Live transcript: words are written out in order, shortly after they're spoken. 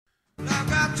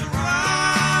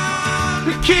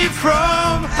to keep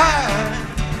from high,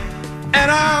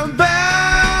 and I'm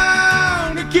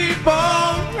bound to keep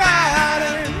on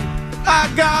riding. I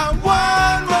got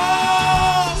one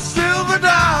more silver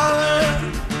dollar,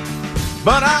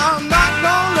 but I'm not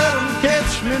gonna let them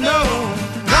catch me, no.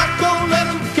 Not gonna let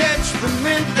them catch the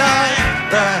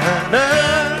midnight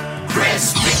rider.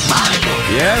 Chris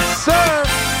McMonagle. Yes, sir.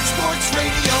 Sports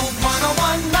Radio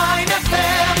 101.9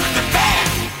 FM. The Fan.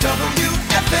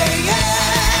 WFAN.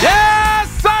 Yes,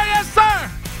 sir, yes, sir.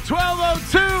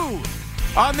 12:02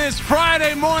 on this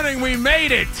Friday morning. We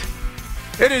made it.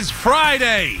 It is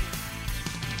Friday.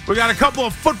 We got a couple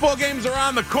of football games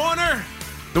around the corner.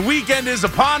 The weekend is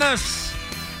upon us,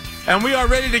 and we are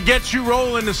ready to get you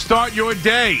rolling to start your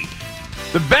day.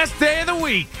 The best day of the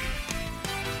week.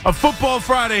 A Football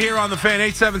Friday here on the Fan.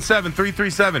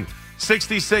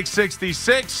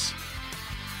 877-337-6666.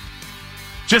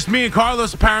 Just me and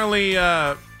Carlos. Apparently,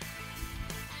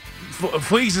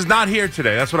 Fleegs is not here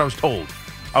today. That's what I was told.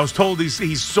 I was told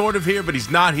he's sort of here, but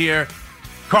he's not here.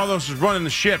 Carlos is running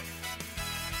the ship.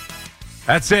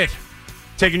 That's it.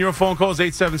 Taking your phone calls,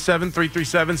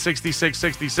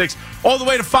 877-337-6666. All the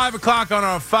way to 5 o'clock on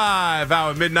our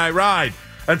 5-hour midnight ride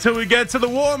until we get to the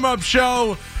warm-up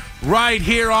show right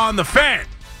here on the Fan.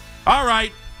 All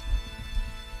right.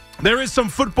 There is some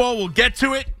football. We'll get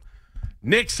to it.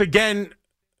 Knicks, again,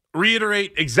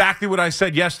 reiterate exactly what I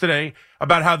said yesterday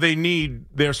about how they need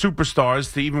their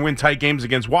superstars to even win tight games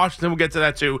against Washington. We'll get to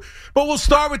that, too. But we'll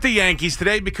start with the Yankees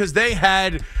today because they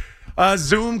had a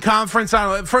Zoom conference.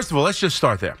 First of all, let's just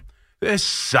start there. This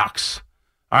sucks.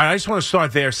 All right, I just want to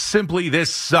start there. Simply,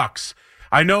 this sucks.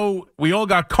 I know we all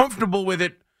got comfortable with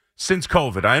it since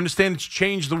COVID. I understand it's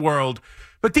changed the world,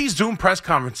 but these Zoom press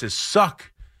conferences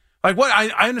suck. Like what?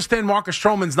 I understand Marcus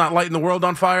Stroman's not lighting the world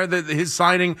on fire. That his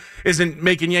signing isn't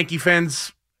making Yankee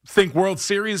fans think World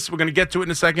Series. We're going to get to it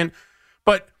in a second.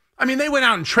 But, I mean, they went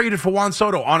out and traded for Juan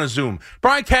Soto on a Zoom.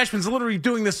 Brian Cashman's literally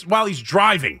doing this while he's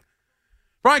driving.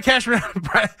 Brian Cashman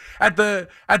at the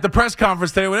press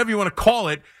conference today, whatever you want to call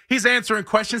it, he's answering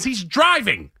questions. He's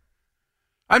driving.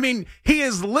 I mean, he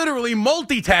is literally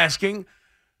multitasking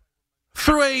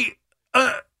through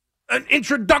an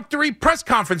introductory press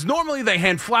conference. Normally, they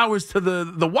hand flowers to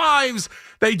the wives.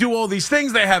 They do all these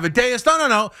things. They have a dais.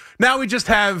 No. Now we just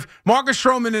have Marcus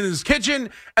Stroman in his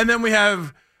kitchen, and then we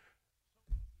have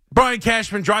Brian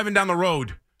Cashman driving down the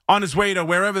road on his way to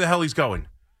wherever the hell he's going.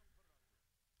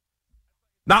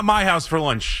 Not my house for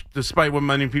lunch, despite what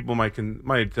many people might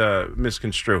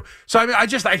misconstrue. So, I mean, I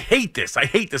hate this. I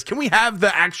hate this. Can we have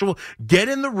the actual get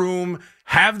in the room,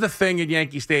 have the thing at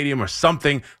Yankee Stadium or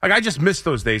something? Like, I just miss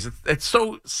those days. It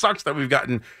so sucks that we've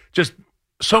gotten just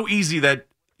so easy that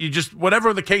you just,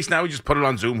 whatever the case now, we just put it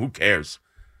on Zoom. Who cares?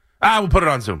 We'll put it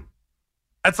on Zoom.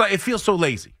 That's like, it feels so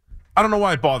lazy. I don't know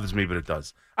why it bothers me, but it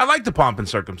does. I like the pomp and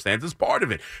circumstance. It's part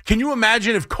of it. Can you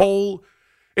imagine if Cole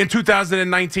in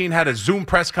 2019 had a Zoom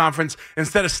press conference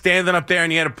instead of standing up there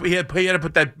and he had to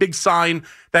put that big sign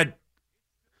that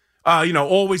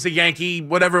always a Yankee,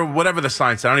 whatever the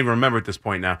sign said. I don't even remember at this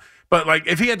point now. But like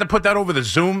if he had to put that over the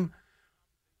Zoom,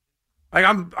 like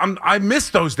I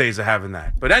miss those days of having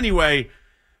that. But anyway,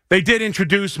 they did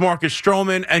introduce Marcus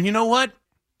Stroman, and you know what?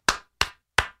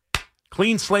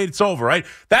 Clean slate, it's over, right?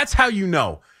 That's how you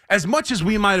know. As much as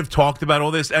we might have talked about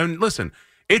all this, and listen,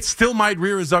 it still might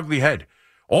rear his ugly head.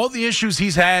 All the issues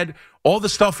he's had, all the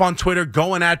stuff on Twitter,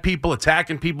 going at people,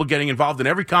 attacking people, getting involved in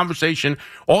every conversation,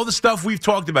 all the stuff we've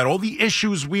talked about, all the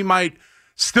issues we might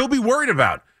still be worried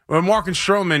about with Marcus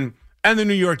Stroman and the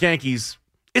New York Yankees,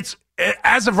 it's,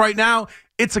 as of right now,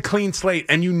 it's a clean slate.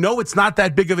 And you know it's not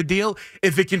that big of a deal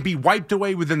if it can be wiped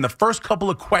away within the first couple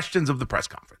of questions of the press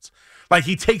conference. Like,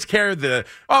 he takes care of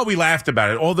we laughed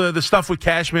about it. All the stuff with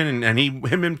Cashman and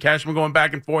him and Cashman going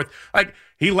back and forth. Like,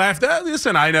 he laughed.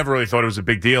 Listen, I never really thought it was a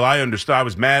big deal. I understood. I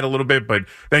was mad a little bit, but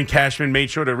then Cashman made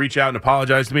sure to reach out and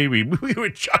apologize to me. We were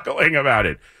chuckling about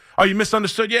it. Oh, you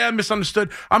misunderstood? Yeah, I misunderstood.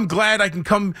 I'm glad I can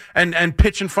come and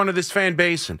pitch in front of this fan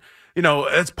base. And,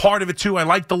 that's part of it, too. I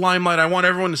like the limelight. I want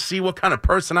everyone to see what kind of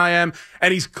person I am.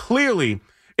 And he's clearly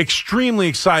extremely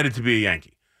excited to be a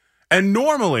Yankee. And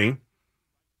normally,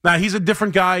 now, he's a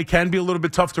different guy. He can be a little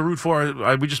bit tough to root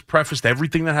for. We just prefaced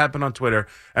everything that happened on Twitter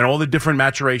and all the different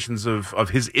maturations of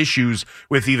his issues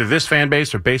with either this fan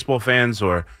base or baseball fans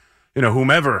or,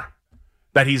 whomever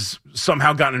that he's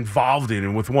somehow gotten involved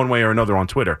in with one way or another on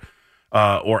Twitter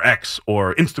or X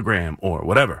or Instagram or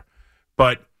whatever.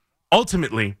 But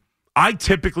ultimately, I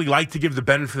typically like to give the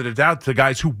benefit of the doubt to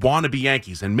guys who want to be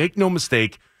Yankees. And make no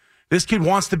mistake, this kid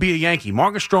wants to be a Yankee.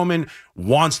 Marcus Stroman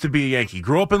wants to be a Yankee.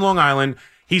 Grew up in Long Island.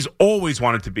 He's always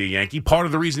wanted to be a Yankee. Part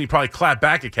of the reason he probably clapped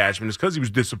back at Cashman is because he was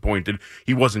disappointed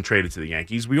he wasn't traded to the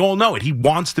Yankees. We all know it. He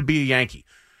wants to be a Yankee.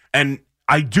 And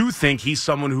I do think he's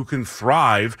someone who can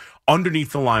thrive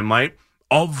underneath the limelight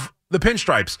of the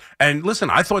pinstripes. And listen,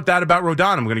 I thought that about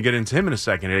Rodon. I'm going to get into him in a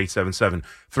second at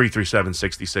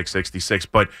 877-337-6666.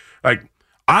 But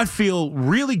I feel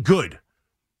really good.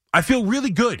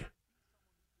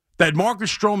 That Marcus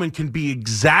Stroman can be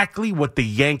exactly what the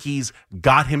Yankees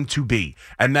got him to be.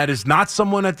 And that is not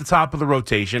someone at the top of the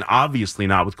rotation, obviously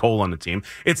not with Cole on the team.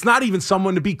 It's not even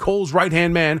someone to be Cole's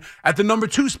right-hand man at the number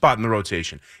 2 spot in the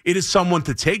rotation. It is someone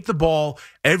to take the ball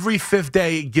every 5th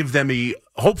day, give them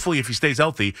hopefully if he stays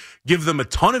healthy, give them a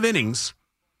ton of innings,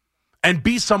 and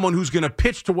be someone who's going to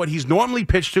pitch to what he's normally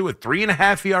pitched to at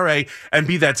 3.5 ERA and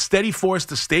be that steady force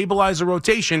to stabilize a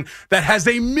rotation that has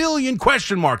a million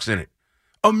question marks in it.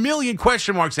 A million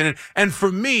question marks in it. And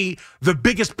for me, the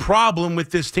biggest problem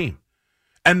with this team.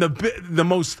 And the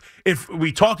most, if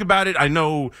we talk about it, I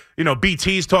know,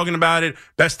 BT's talking about it,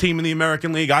 best team in the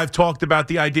American League. I've talked about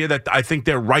the idea that I think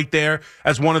they're right there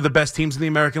as one of the best teams in the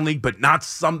American League, but not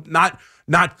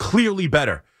clearly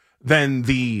better than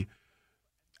the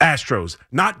Astros,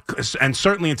 and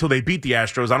certainly until they beat the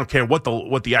Astros. I don't care what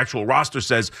the actual roster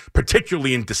says,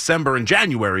 particularly in December and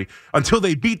January. Until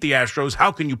they beat the Astros,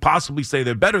 how can you possibly say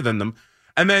they're better than them?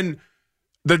 And then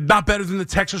they're not better than the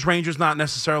Texas Rangers, not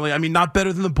necessarily. I mean, not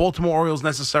better than the Baltimore Orioles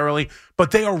necessarily,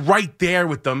 but they are right there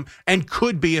with them and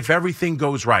could be if everything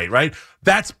goes right, right?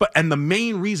 And the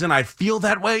main reason I feel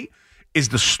that way is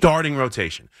the starting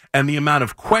rotation and the amount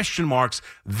of question marks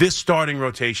this starting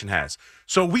rotation has.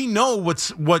 So we know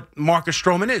what Marcus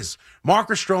Stroman is.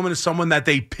 Marcus Stroman is someone that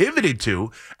they pivoted to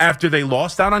after they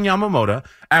lost out on Yamamoto,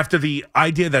 after the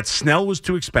idea that Snell was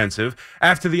too expensive,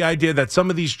 after the idea that some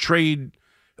of these trade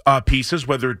pieces,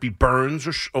 whether it be Burns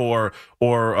or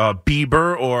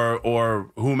Bieber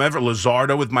or whomever,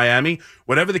 Luzardo with Miami,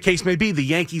 whatever the case may be, the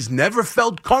Yankees never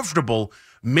felt comfortable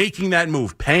making that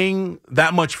move, paying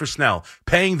that much for Snell,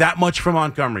 paying that much for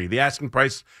Montgomery, the asking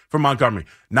price for Montgomery,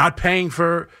 not paying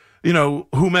for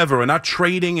whomever, and not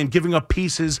trading and giving up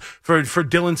pieces for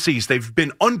Dylan Cease. They've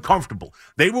been uncomfortable.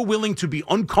 They were willing to be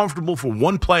uncomfortable for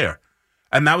one player,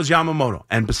 and that was Yamamoto.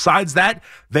 And besides that,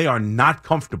 they are not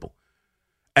comfortable.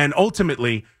 And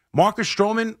ultimately, Marcus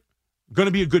Stroman, going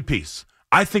to be a good piece.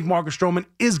 I think Marcus Stroman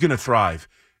is going to thrive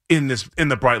in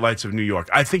the bright lights of New York.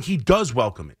 I think he does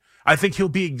welcome it. I think he'll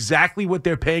be exactly what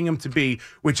they're paying him to be,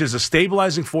 which is a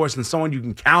stabilizing force and someone you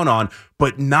can count on,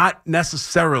 but not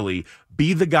necessarily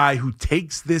be the guy who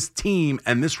takes this team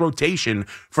and this rotation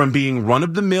from being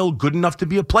run-of-the-mill, good enough to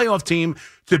be a playoff team,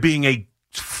 to being a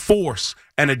force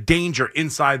and a danger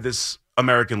inside this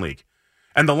American League.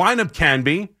 And the lineup can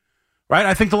be, right?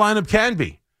 I think the lineup can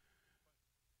be.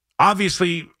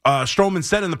 Obviously, Stroman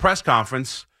said in the press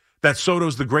conference that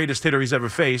Soto's the greatest hitter he's ever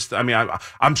faced. I mean,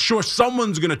 I'm sure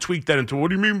someone's going to tweak that into, what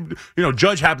do you mean?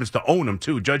 Judge happens to own him,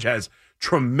 too. Judge has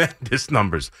tremendous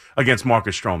numbers against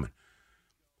Marcus Stroman.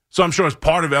 So I'm sure as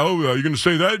part of it, you're going to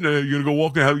say that, and you're going to go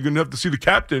walk in, you're going to have to see the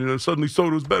captain, and suddenly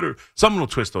Soto's better. Someone will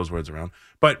twist those words around.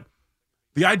 But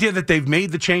the idea that they've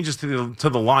made the changes to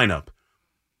the lineup,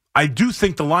 I do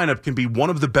think the lineup can be one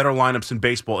of the better lineups in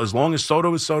baseball as long as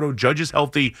Soto is Soto, Judge is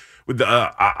healthy.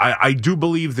 I do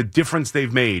believe the difference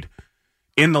they've made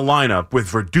in the lineup with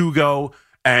Verdugo,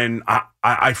 and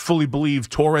I fully believe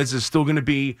Torres is still going to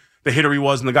be the hitter he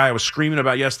was, and the guy I was screaming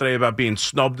about yesterday about being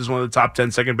snubbed as one of the top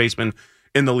 10 second basemen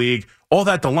in the league. All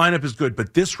that, the lineup is good,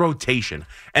 but this rotation,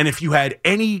 and if you had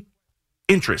any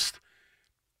interest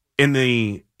in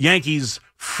the Yankees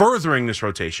furthering this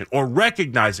rotation or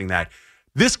recognizing that,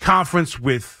 this conference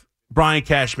with Brian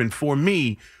Cashman, for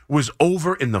me, was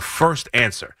over in the first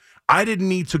answer. I didn't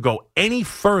need to go any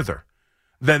further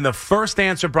than the first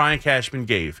answer Brian Cashman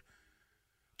gave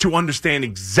to understand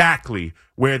exactly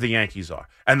where the Yankees are.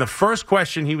 And the first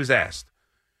question he was asked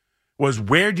was,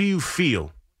 where do you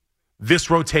feel this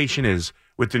rotation is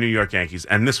with the New York Yankees?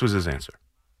 And this was his answer.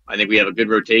 I think we have a good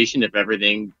rotation if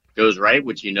everything goes right,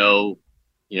 which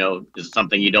is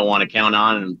something you don't want to count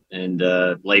on and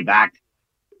lay back.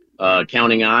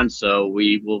 Counting on, so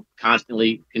we will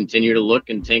constantly continue to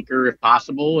look and tinker if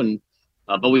possible,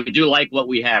 but we do like what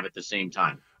we have at the same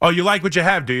time. Oh, you like what you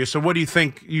have, do you? So what do you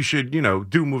think you should,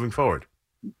 do moving forward?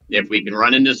 If we can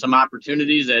run into some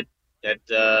opportunities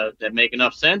that make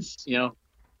enough sense,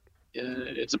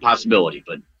 it's a possibility.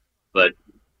 But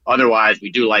otherwise, we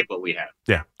do like what we have.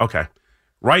 Yeah. Okay.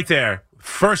 Right there.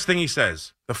 First thing he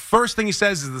says. The first thing he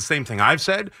says is the same thing I've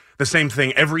said, the same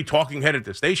thing every talking head at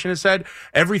the station has said,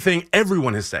 everything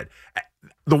everyone has said.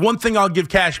 The one thing I'll give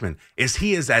Cashman is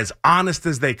he is as honest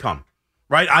as they come,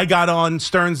 right? I got on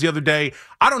Stearns the other day.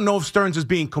 I don't know if Stearns is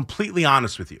being completely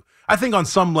honest with you. I think on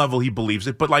some level he believes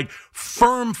it, but like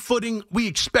firm footing, we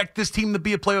expect this team to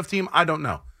be a playoff team. I don't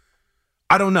know.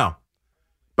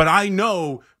 But I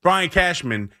know Brian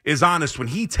Cashman is honest when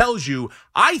he tells you,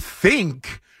 I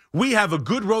think we have a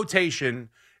good rotation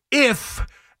if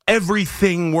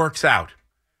everything works out.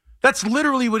 That's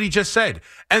literally what he just said.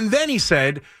 And then he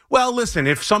said, well, listen,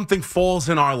 if something falls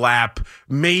in our lap,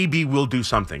 maybe we'll do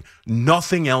something.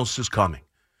 Nothing else is coming.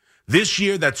 This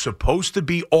year that's supposed to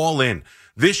be all in.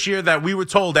 This year that we were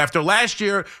told after last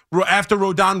year, after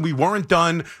Rodon, we weren't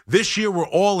done. This year we're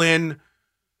all in.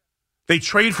 They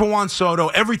trade for Juan Soto.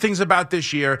 Everything's about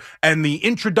this year. And the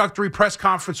introductory press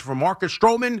conference for Marcus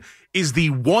Stroman is the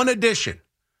one addition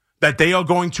that they are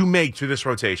going to make to this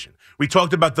rotation. We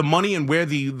talked about the money and where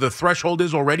the threshold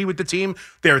is already with the team.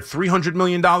 They're at $300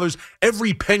 million.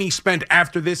 Every penny spent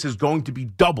after this is going to be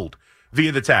doubled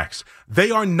via the tax.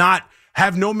 They are not,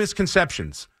 have no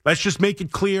misconceptions. Let's just make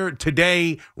it clear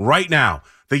today, right now.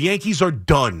 The Yankees are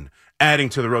done adding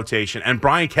to the rotation, and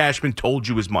Brian Cashman told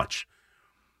you as much.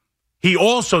 He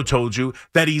also told you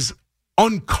that he's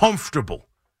uncomfortable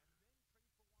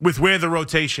with where the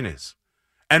rotation is.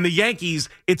 And the Yankees,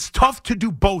 it's tough to do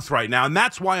both right now, and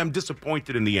that's why I'm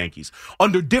disappointed in the Yankees.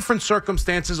 Under different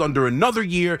circumstances, under another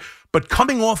year, but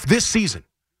coming off this season,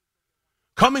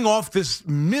 coming off this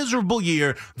miserable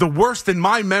year, the worst in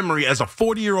my memory as a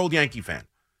 40-year-old Yankee fan,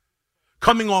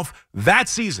 coming off that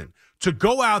season, to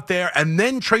go out there and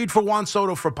then trade for Juan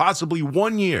Soto for possibly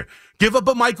 1 year, give up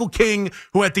a Michael King,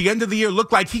 who at the end of the year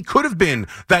looked like he could have been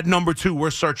that number 2 we're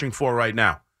searching for right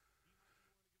now.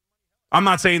 I'm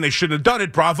not saying they shouldn't have done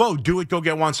it. Bravo. Do it. Go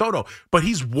get Juan Soto. But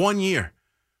he's 1 year.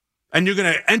 And you're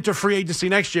going to enter free agency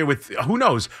next year with, who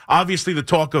knows, obviously the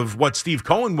talk of what Steve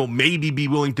Cohen will maybe be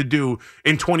willing to do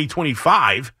in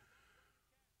 2025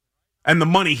 and the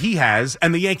money he has,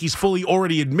 and the Yankees fully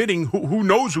already admitting who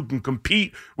knows who can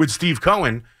compete with Steve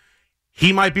Cohen.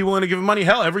 He might be willing to give him money.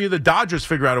 Hell, every year the Dodgers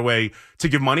figure out a way to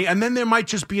give money. And then there might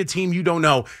just be a team you don't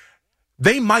know.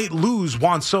 They might lose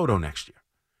Juan Soto next year.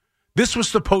 This was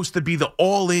supposed to be the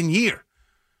all-in year.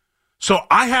 So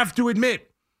I have to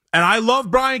admit, and I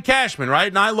love Brian Cashman, right?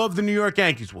 And I love the New York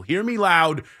Yankees. Well, hear me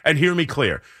loud and hear me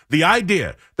clear. The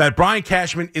idea that Brian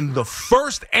Cashman, in the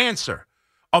first answer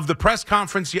of the press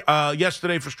conference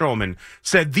yesterday for Stroman,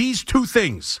 said these two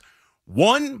things.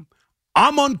 One,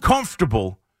 I'm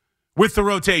uncomfortable with the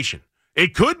rotation.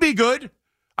 It could be good.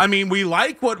 I mean, we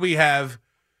like what we have.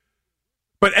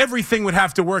 But everything would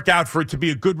have to work out for it to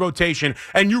be a good rotation,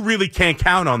 and you really can't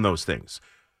count on those things.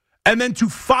 And then to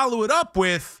follow it up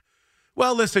with,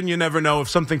 well, listen, you never know. If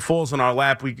something falls in our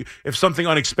lap, if something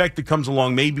unexpected comes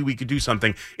along, maybe we could do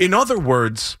something. In other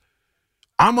words,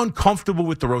 I'm uncomfortable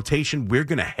with the rotation we're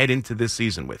going to head into this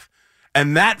season with.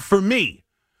 And that, for me,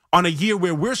 on a year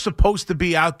where we're supposed to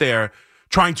be out there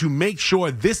trying to make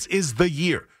sure this is the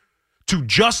year to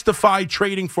justify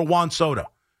trading for Juan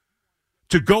Soto,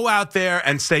 to go out there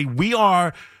and say we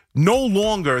are no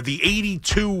longer the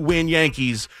 82-win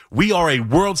Yankees. We are a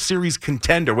World Series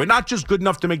contender. We're not just good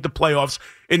enough to make the playoffs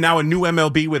in now a new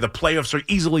MLB where the playoffs are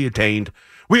easily attained.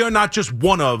 We are not just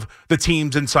one of the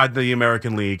teams inside the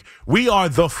American League. We are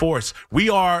the force. We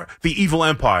are the evil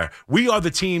empire. We are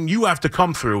the team you have to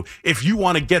come through if you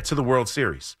want to get to the World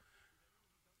Series.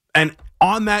 And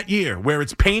on that year, where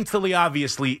it's painfully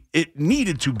obviously it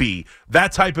needed to be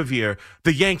that type of year,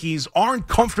 the Yankees aren't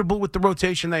comfortable with the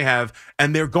rotation they have,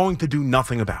 and they're going to do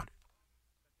nothing about it.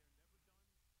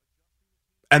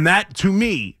 And that, to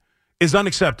me, is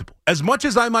unacceptable. As much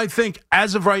as I might think,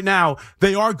 as of right now,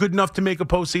 they are good enough to make a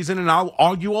postseason, and I'll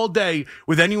argue all day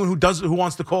with anyone who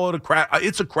wants to call it a crap.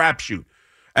 It's a crapshoot.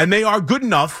 And they are good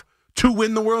enough to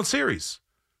win the World Series.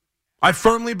 I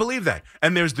firmly believe that.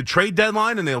 And there's the trade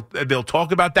deadline, and they'll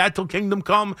talk about that till kingdom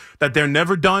come, that they're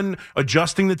never done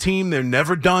adjusting the team. They're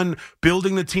never done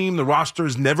building the team. The roster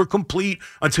is never complete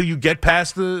until you get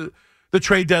past the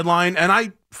trade deadline. And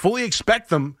I fully expect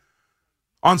them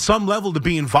on some level to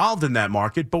be involved in that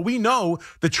market. But we know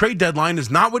the trade deadline is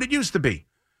not what it used to be.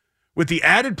 With the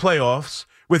added playoffs,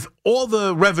 with all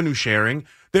the revenue sharing,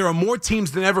 there are more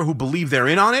teams than ever who believe they're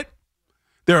in on it.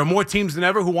 There are more teams than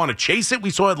ever who want to chase it.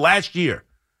 We saw it last year.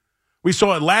 We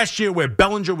saw it last year where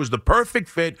Bellinger was the perfect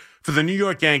fit for the New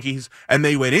York Yankees, and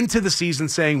they went into the season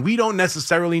saying, we don't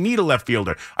necessarily need a left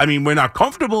fielder. I mean, we're not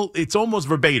comfortable. It's almost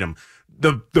verbatim.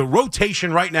 The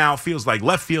rotation right now feels like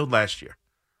left field last year,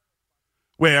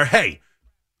 where, hey,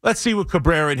 let's see what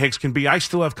Cabrera and Hicks can be. I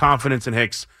still have confidence in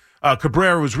Hicks.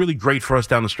 Cabrera was really great for us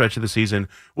down the stretch of the season.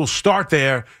 We'll start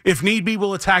there. If need be,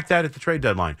 we'll attack that at the trade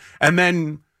deadline. And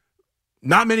then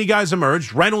not many guys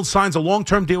emerged. Reynolds signs a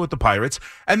long-term deal with the Pirates.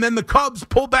 And then the Cubs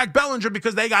pull back Bellinger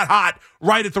because they got hot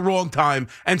right at the wrong time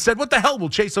and said, what the hell, we'll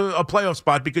chase a playoff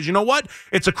spot because you know what?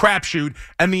 It's a crapshoot,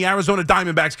 and the Arizona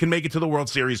Diamondbacks can make it to the World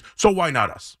Series, so why not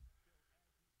us?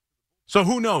 So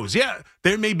who knows? Yeah,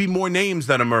 there may be more names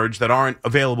that emerge that aren't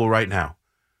available right now.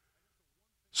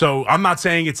 So I'm not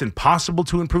saying it's impossible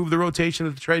to improve the rotation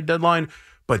at the trade deadline,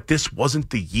 but this wasn't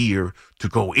the year to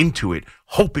go into it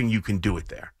hoping you can do it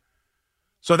there.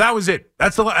 So that was it.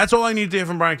 That's all I needed to hear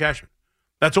from Brian Cashman.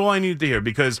 That's all I needed to hear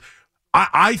because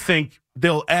I think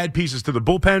they'll add pieces to the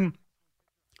bullpen.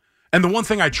 And the one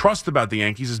thing I trust about the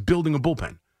Yankees is building a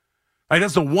bullpen. Like,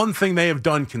 that's the one thing they have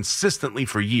done consistently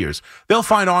for years. They'll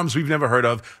find arms we've never heard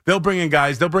of. They'll bring in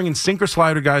guys. They'll bring in sinker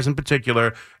slider guys in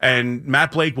particular. And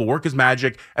Matt Blake will work his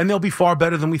magic. And they'll be far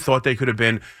better than we thought they could have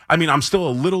been. I mean, I'm still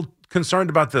a little concerned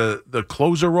about the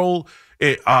closer role.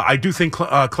 I do think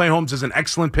Clay Holmes is an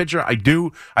excellent pitcher. I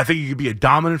do. I think he could be a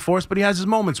dominant force, but he has his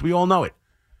moments. We all know it.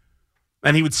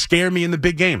 And he would scare me in the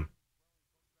big game.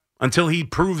 Until he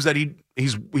proves that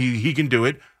he can do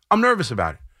it, I'm nervous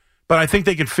about it. But I think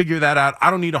they can figure that out. I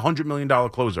don't need a $100 million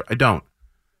closer. I don't.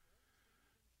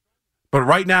 But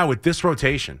right now with this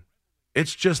rotation,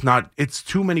 it's just not, it's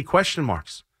too many question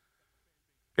marks.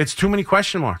 It's too many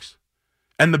question marks.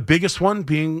 And the biggest one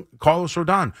being Carlos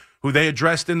Rodon, who they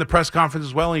addressed in the press conference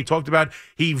as well. And he talked about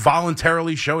he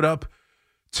voluntarily showed up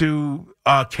to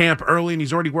camp early and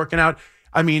he's already working out.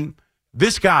 I mean,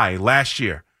 this guy last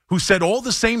year who said all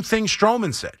the same things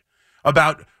Stroman said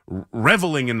about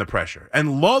reveling in the pressure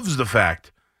and loves the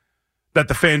fact that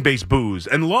the fan base boos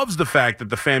and loves the fact that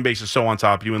the fan base is so on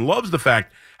top of you and loves the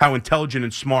fact how intelligent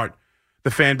and smart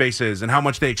the fan base is and how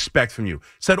much they expect from you.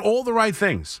 Said all the right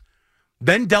things.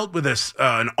 Then dealt with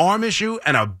an arm issue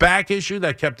and a back issue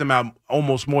that kept him out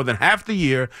almost more than half the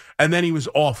year, and then he was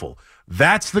awful.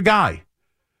 That's the guy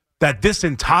that this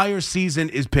entire season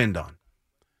is pinned on.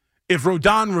 If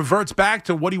Rodon reverts back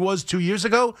to what he was 2 years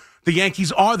ago, the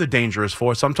Yankees are the dangerous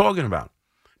force I'm talking about.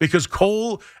 Because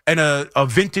Cole and a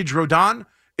vintage Rodon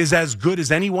is as good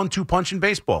as any 1-2 punch in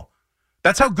baseball.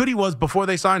 That's how good he was before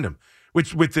they signed him.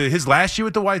 With his last year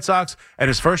with the White Sox and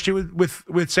his first year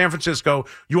with San Francisco,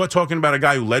 you are talking about a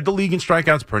guy who led the league in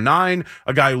strikeouts per 9,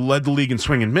 a guy who led the league in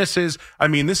swing and misses. I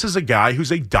mean, this is a guy who's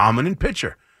a dominant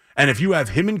pitcher. And if you have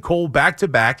him and Cole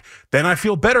back-to-back, then I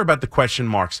feel better about the question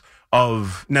marks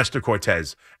of Nestor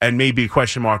Cortez and maybe a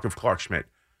question mark of Clark Schmidt.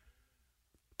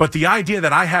 But the idea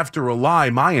that I have to rely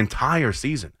my entire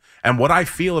season and what I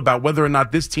feel about whether or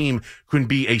not this team can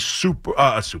be a Super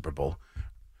Bowl,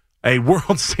 a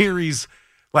World Series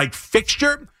like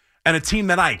fixture, and a team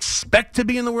that I expect to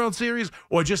be in the World Series,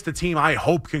 or just a team I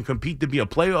hope can compete to be a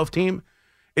playoff team,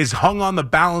 is hung on the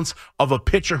balance of a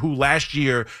pitcher who last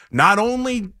year not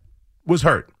only was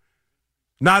hurt,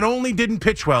 not only didn't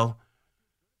pitch well,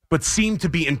 but seemed to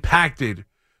be impacted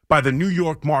by the New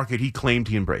York market he claimed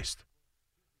he embraced.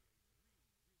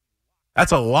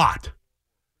 That's a lot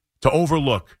to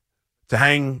overlook, to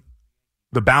hang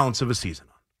the balance of a season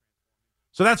on.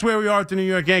 So that's where we are at the New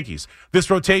York Yankees. This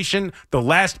rotation, the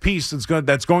last piece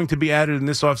that's going to be added in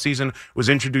this offseason was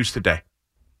introduced today.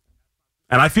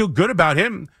 And I feel good about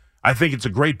him. I think it's a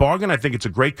great bargain. I think it's a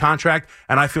great contract.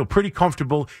 And I feel pretty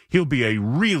comfortable he'll be a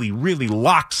really, really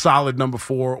lock-solid number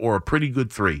 4 or a pretty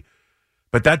good 3.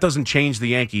 But that doesn't change the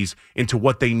Yankees into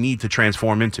what they need to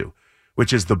transform into,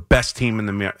 which is the best team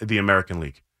in the American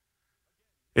League.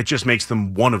 It just makes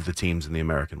them one of the teams in the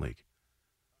American League.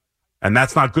 And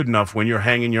that's not good enough when you're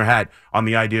hanging your hat on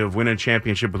the idea of winning a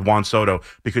championship with Juan Soto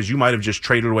because you might have just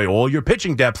traded away all your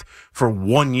pitching depth for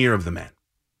 1 year of the man.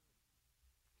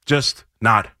 Just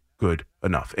not good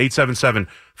enough.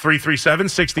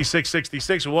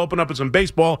 877-337-6666. We'll open up with some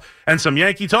baseball and some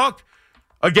Yankee talk.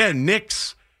 Again,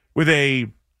 Knicks with a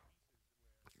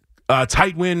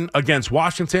tight win against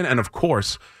Washington. And, of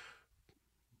course,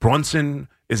 Brunson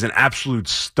is an absolute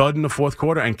stud in the fourth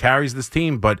quarter and carries this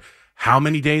team. But how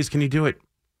many days can he do it?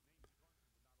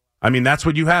 I mean, that's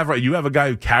what you have, right? You have a guy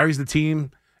who carries the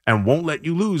team and won't let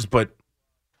you lose, but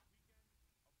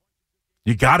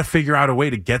you got to figure out a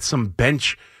way to get some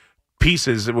bench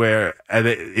pieces where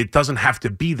it doesn't have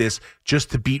to be this just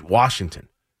to beat Washington.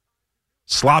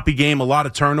 Sloppy game, a lot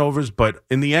of turnovers, but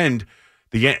in the end,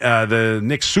 the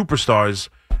Knicks superstars,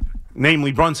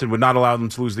 namely Brunson, would not allow them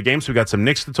to lose the game, so we got some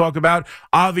Knicks to talk about.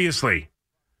 Obviously,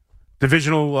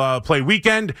 divisional play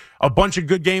weekend, a bunch of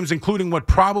good games, including what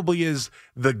probably is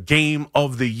the game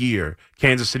of the year,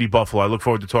 Kansas City Buffalo. I look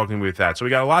forward to talking with that. So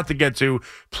we got a lot to get to,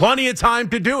 plenty of time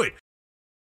to do it.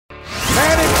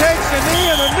 And it takes the knee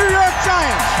of the New York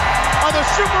Giants. are the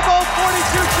Super Bowl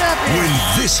 42 champions. When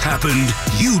this happened,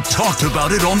 you talked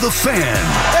about it on The Fan.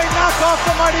 They knock off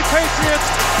the mighty Patriots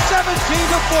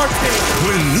 17-14.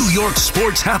 When New York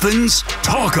sports happens,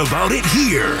 talk about it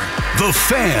here. The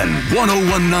Fan,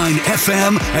 101.9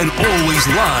 FM, and always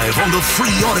live on the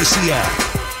free Odyssey app.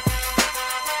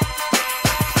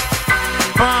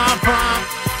 All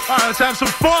right, let's have some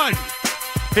fun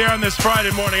here on this Friday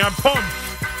morning. I'm pumped.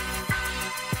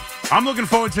 I'm looking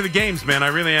forward to the games, man. I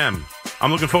really am.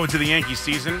 I'm looking forward to the Yankee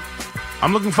season.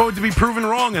 I'm looking forward to be proven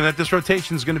wrong and that this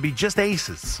rotation is going to be just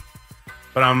aces.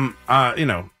 But I'm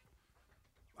down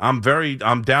on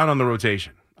the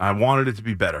rotation. I wanted it to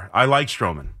be better. I like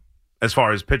Stroman as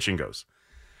far as pitching goes.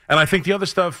 And I think the other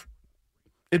stuff,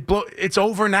 it's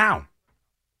over now.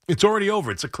 It's already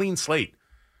over. It's a clean slate.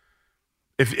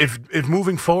 If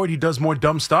moving forward he does more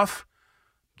dumb stuff,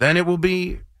 then it will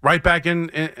be right back in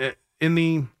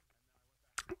the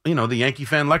the Yankee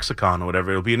fan lexicon or whatever.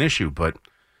 It'll be an issue. But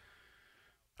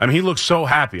I mean, he looks so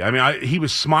happy. I mean, he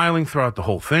was smiling throughout the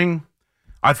whole thing.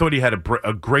 I thought he had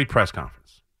a great press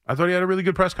conference. I thought he had a really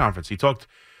good press conference. He talked,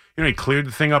 he cleared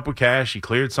the thing up with Cash. He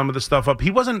cleared some of the stuff up.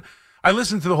 He wasn't. I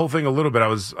listened to the whole thing a little bit. I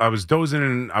was dozing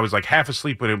and I was like half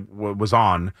asleep when it was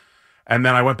on. And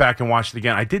then I went back and watched it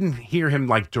again. I didn't hear him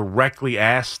directly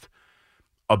asked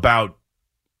about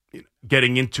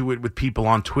getting into it with people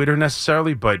on Twitter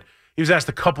necessarily, but he was asked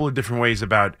a couple of different ways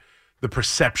about the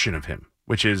perception of him,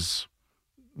 which is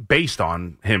based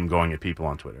on him going at people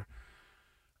on Twitter.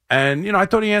 And, I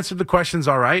thought he answered the questions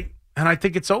all right, and I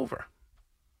think it's over.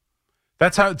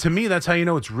 That's how you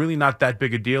know it's really not that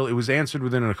big a deal. It was answered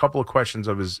within a couple of questions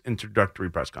of his introductory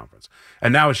press conference.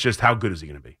 And now it's just how good is he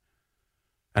going to be?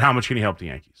 And how much can he help the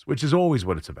Yankees? Which is always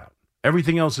what it's about.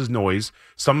 Everything else is noise,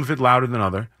 some of it louder than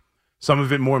other, some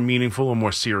of it more meaningful or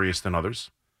more serious than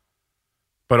others.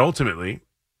 But ultimately,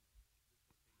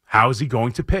 how is he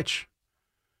going to pitch?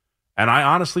 And I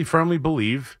honestly firmly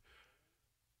believe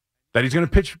that he's going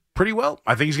to pitch pretty well.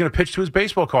 I think he's going to pitch to his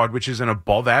baseball card, which is an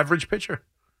above-average pitcher.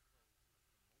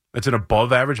 It's an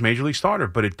above-average major league starter,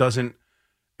 but it just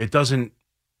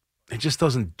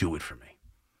doesn't do it for me.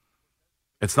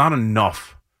 It's not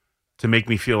enough to make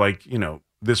me feel like,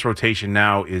 this rotation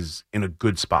now is in a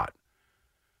good spot.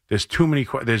 There's too many,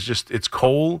 it's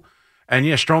Cole. And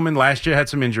yeah, Stroman last year had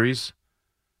some injuries,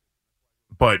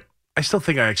 but I still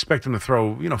think I expect him to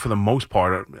throw, for the most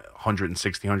part,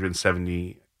 160,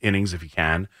 170 innings if he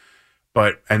can.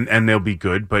 But, and they'll be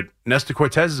good. But Nestor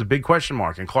Cortez is a big question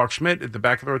mark. And Clark Schmidt at the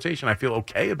back of the rotation, I feel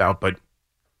okay about, but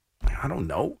I don't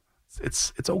know.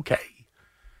 It's okay.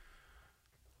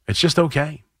 It's just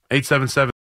okay.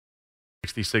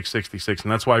 877-6666.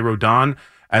 And that's why Rodon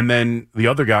and then the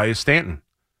other guy is Stanton.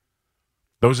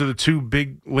 Those are the two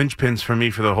big linchpins for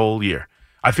me for the whole year.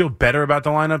 I feel better about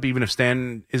the lineup, even if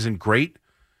Stanton isn't great.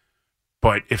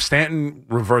 But if Stanton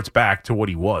reverts back to what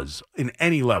he was in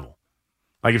any level,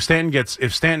 like if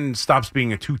Stanton stops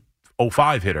being a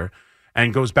 205 hitter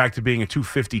and goes back to being a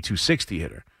 250, 260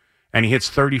 hitter, and he hits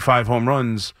 35 home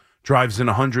runs, drives in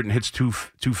 100 and hits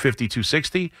 250,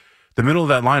 260, the middle of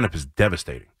that lineup is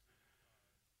devastating.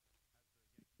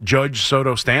 Judge,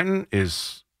 Soto, Stanton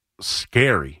is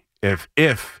scary if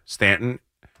Stanton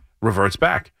reverts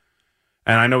back.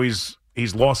 And I know he's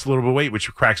lost a little bit of weight, which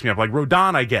cracks me up. Like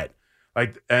Rodon, I get.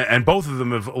 And both of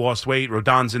them have lost weight.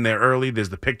 Rodon's in there early. There's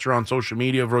the picture on social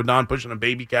media of Rodon pushing a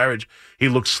baby carriage. He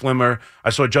looks slimmer. I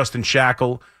saw Justin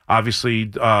Shackle,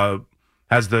 obviously,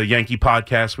 has the Yankee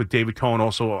podcast with David Cohen.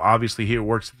 Also, obviously, here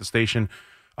works at the station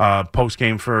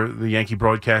post-game for the Yankee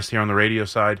broadcast here on the radio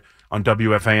side on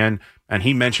WFAN. And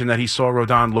he mentioned that he saw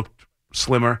Rodon look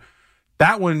slimmer.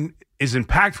 That one is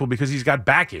impactful because he's got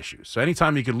back issues. So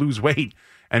anytime you can lose weight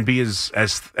and be as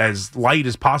light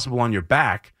as possible on your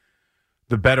back,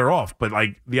 the better off. But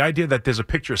the idea that there's a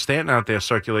picture of Stanton out there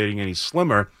circulating and he's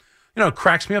slimmer, it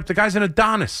cracks me up. The guy's an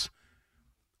Adonis.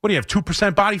 What do you have,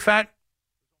 2% body fat?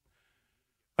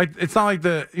 It's not like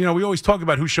we always talk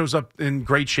about who shows up in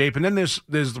great shape, and then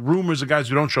there's rumors of guys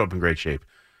who don't show up in great shape.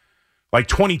 Like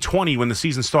 2020, when the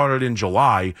season started in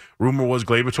July, rumor was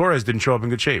Gleyber Torres didn't show up in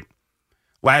good shape.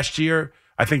 Last year,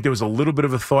 I think there was a little bit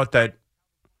of a thought that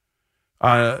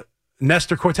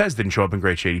Nestor Cortez didn't show up in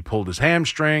great shape. He pulled his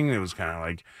hamstring. It was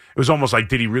almost like,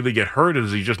 did he really get hurt, or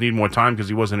does he just need more time because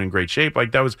he wasn't in great shape? I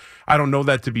don't know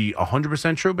that to be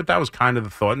 100% true, but that was kind of the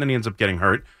thought, and then he ends up getting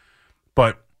hurt.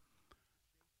 But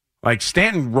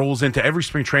Stanton rolls into every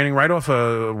spring training right off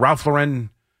a Ralph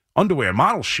Lauren underwear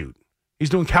model shoot.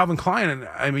 He's doing Calvin Klein,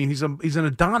 and he's an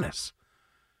Adonis.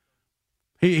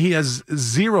 He has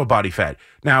zero body fat.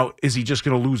 Now, is he just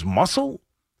going to lose muscle?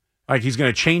 Like he's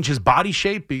going to change his body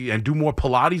shape and do more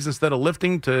Pilates instead of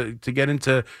lifting to get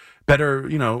into better,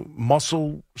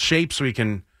 muscle shape so he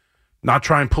can not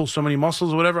try and pull so many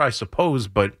muscles or whatever, I suppose.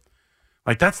 But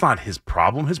like that's not his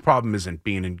problem. His problem isn't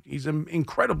he's in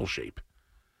incredible shape.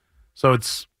 So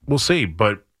we'll see.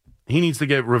 But he needs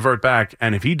to revert back.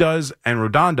 And if he does and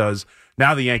Rodon does,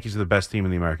 now the Yankees are the best team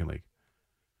in the American League.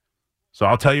 So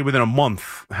I'll tell you within a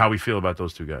month how we feel about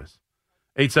those two guys.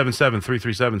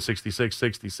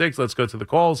 877-337-6666. Let's go to the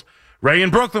calls. Ray in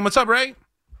Brooklyn. What's up, Ray?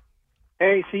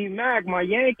 Hey, CMac, my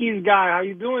Yankees guy. How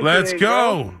you doing Let's today,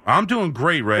 go. bro? I'm doing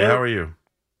great, Ray. How are you?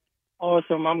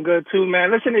 Awesome. I'm good, too, man.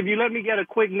 Listen, if you let me get a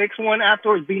quick Knicks one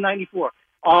afterwards, B94.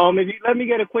 If you let me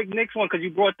get a quick Knicks one because you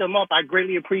brought them up, I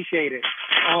greatly appreciate it.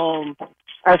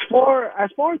 As far as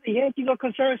the Yankees are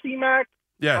concerned, CMac,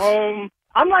 yes.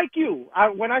 I'm like you.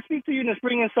 When I speak to you in the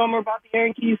spring and summer about the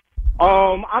Yankees,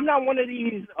 I'm not one of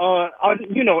these,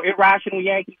 irrational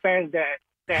Yankee fans that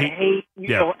hate,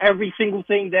 every single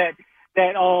thing that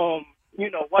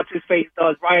what's his face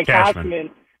does, Brian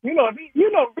Cashman.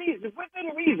 Reason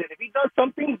within reason. If he does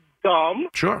something dumb,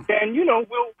 sure, then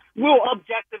we'll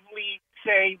objectively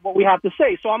say what we have to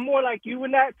say. So I'm more like you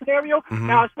in that scenario. Mm-hmm.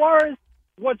 Now, as far as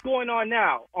what's going on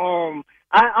now,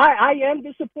 I am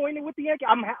disappointed with the Yankees.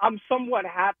 I'm somewhat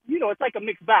happy. It's like a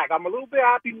mixed bag. I'm a little bit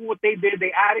happy with what they did.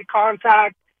 They added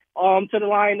contact to the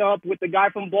lineup with the guy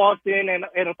from Boston and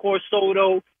of course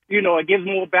Soto. It gives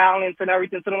more balance and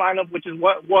everything to the lineup, which is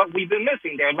what we've been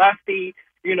missing there. Lefty,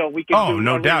 we can. Oh,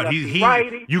 no doubt.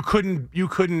 You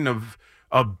couldn't have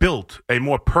built a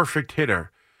more perfect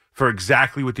hitter for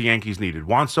exactly what the Yankees needed.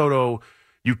 Juan Soto,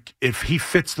 if he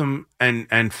fits them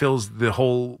and fills the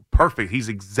hole perfect, he's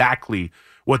exactly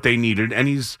what they needed, and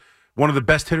he's one of the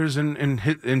best hitters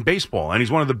in baseball, and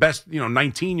he's one of the best,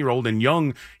 19-year-old and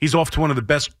young. He's off to one of the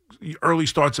best early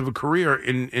starts of a career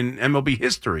in MLB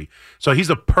history. So he's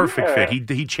a perfect fit.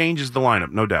 He changes the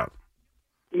lineup, no doubt.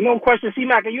 No question,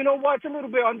 C-Mac. And you know what? It's a little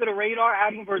bit under the radar,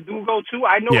 adding Verdugo, too.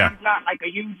 I know he's not like a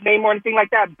huge name or anything like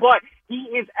that, but he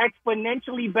is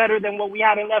exponentially better than what we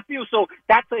had in left field. So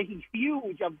that's a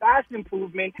vast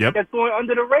improvement that's going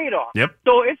under the radar. Yep.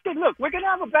 So it's good. Look, we're going to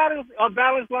have a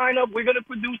balanced lineup. We're going to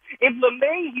produce. If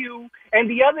LeMahieu and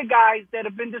the other guys that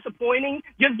have been disappointing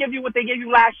just give you what they gave you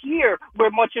last year, we're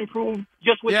much improved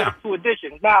just with those two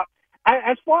additions. Now,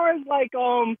 as far as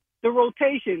the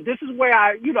rotation, this is where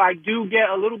I do get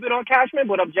a little bit on Cashman,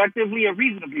 but objectively and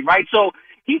reasonably, right? So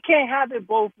he can't have it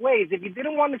both ways. If he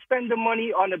didn't want to spend the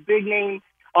money on a big name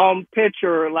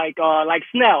pitcher like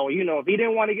Snell, if he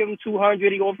didn't want to give him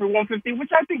 $200, he offered $150,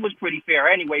 which I think was pretty fair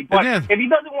anyway. But if he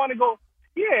doesn't want to go,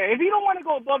 if he don't want to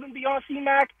go above and beyond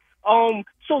CMac,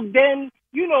 so then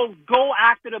go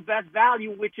after the best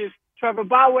value, which is Trevor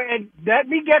Bauer. And let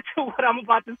me get to what I'm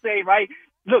about to say, right?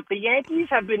 Look, the Yankees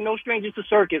have been no strangers to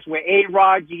circus with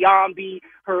A-Rod, Giambi,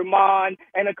 Herman,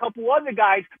 and a couple other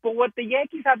guys. But what the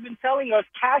Yankees have been telling us,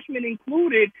 Cashman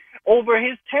included, over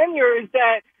his tenure is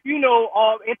that,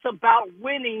 it's about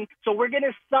winning. So we're going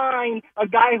to sign a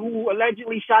guy who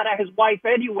allegedly shot at his wife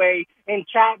anyway in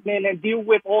Chapman and deal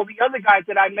with all the other guys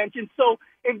that I mentioned. So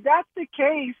if that's the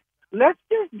case, let's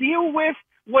just deal with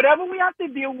whatever we have to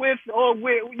deal with,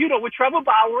 with Trevor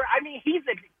Bauer. I mean, he's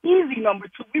an easy number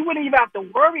two. We wouldn't even have to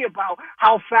worry about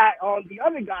how fat the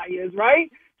other guy is,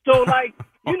 right? So, if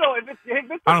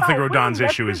it's I don't think Rodon's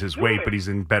winning, issue is his weight, but he's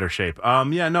in better shape.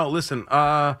 Listen,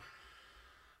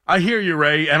 I hear you,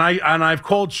 Ray, and I've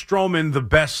called Stroman the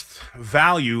best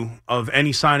value of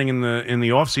any signing in the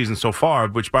offseason so far,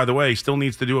 which, by the way, still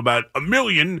needs to do about $1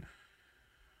 million.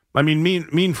 I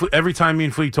mean, every time me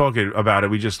and Flea talk about it,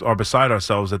 we just are beside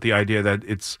ourselves at the idea that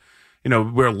it's,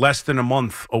 we're less than a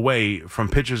month away from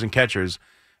pitchers and catchers.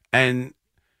 And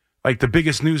the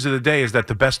biggest news of the day is that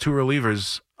the best two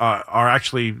relievers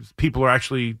people are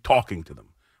actually talking to them.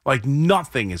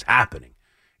 Nothing is happening.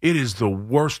 It is the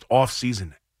worst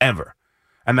offseason ever.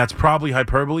 And that's probably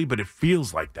hyperbole, but it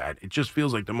feels like that. It just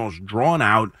feels like the most drawn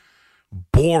out,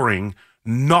 boring,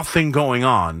 nothing going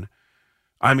on.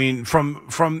 I mean, from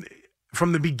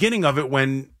the beginning of it,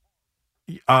 when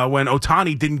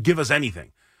Ohtani didn't give us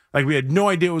anything, we had no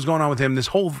idea what was going on with him.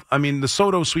 The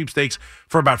Soto sweepstakes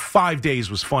for about 5 days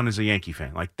was fun as a Yankee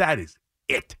fan. That is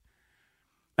it.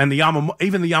 And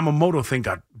even the Yamamoto thing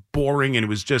got boring, and it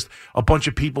was just a bunch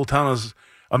of people telling us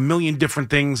a million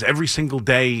different things every single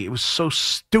day. It was so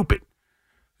stupid.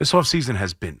 This offseason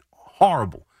has been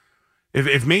horrible.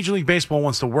 If Major League Baseball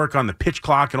wants to work on the pitch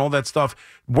clock and all that stuff,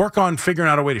 work on figuring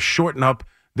out a way to shorten up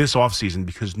this offseason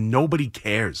because nobody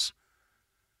cares.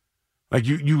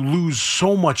 You lose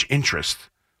so much interest.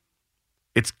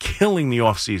 It's killing the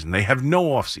offseason. They have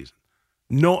no offseason.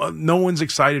 No one's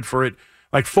excited for it.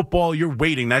 Like football, you're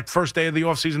waiting. That first day of the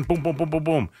offseason, boom, boom, boom, boom,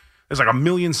 boom. There's like 1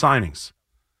 million signings.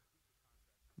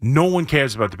 No one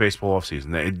cares about the baseball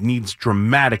offseason. It needs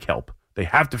dramatic help. They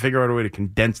have to figure out a way to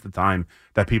condense the time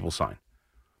that people sign.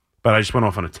 But I just went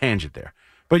off on a tangent there.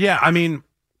 But yeah, I mean,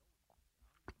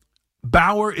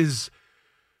 Bauer is.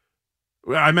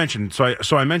 I mentioned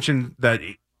I mentioned that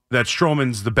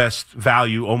Stroman's the best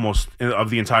value almost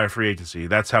of the entire free agency.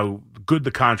 That's how good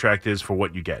the contract is for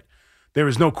what you get. There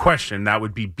is no question that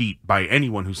would be beat by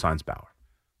anyone who signs Bauer.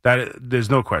 There's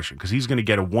no question because he's going to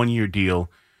get a 1-year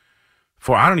deal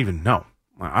for I don't even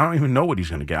know what he's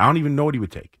going to get. I don't even know what he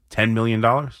would take. $10 million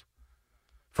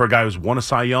for a guy who's won a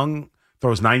Cy Young,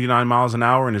 throws 99 miles an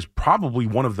hour, and is probably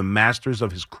one of the masters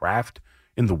of his craft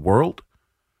in the world.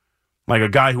 Like a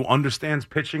guy who understands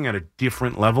pitching at a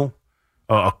different level,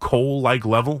 a Cole-like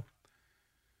level.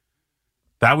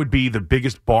 That would be the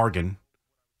biggest bargain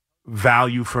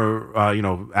value for,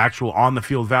 actual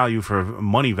on-the-field value for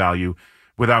money value.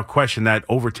 Without question, that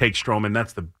overtakes Stroman.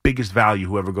 That's the biggest value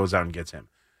whoever goes out and gets him.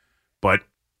 But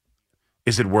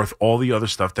is it worth all the other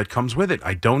stuff that comes with it?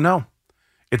 I don't know.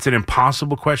 It's an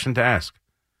impossible question to answer.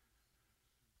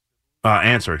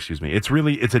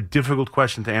 It's a difficult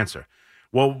question to answer.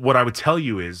 Well, what I would tell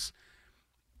you is,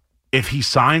 if he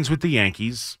signs with the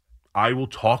Yankees, I will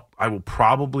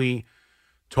probably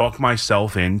talk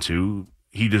myself into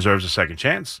he deserves a second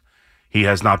chance. He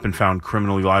has not been found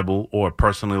criminally liable or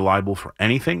personally liable for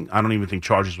anything. I don't even think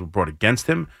charges were brought against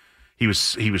him. He was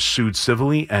sued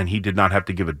civilly, and he did not have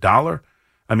to give $1.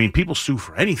 I mean, people sue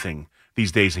for anything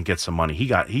these days and get some money. He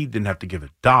didn't have to give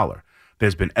 $1.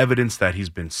 There's been evidence that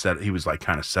he was like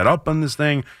kind of set up on this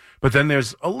thing. But then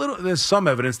there's some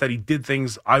evidence that he did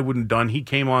things I wouldn't have done. He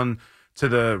came on to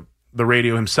the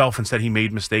radio himself and said he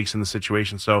made mistakes in the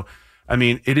situation. So, I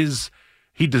mean,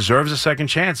 he deserves a second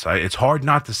chance. It's hard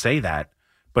not to say that,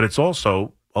 but it's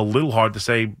also a little hard to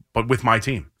say, but with my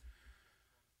team.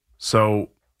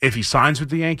 So if he signs with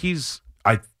the Yankees,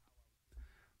 I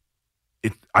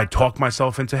talk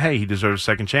myself into, hey, he deserves a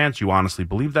second chance. You honestly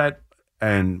believe that?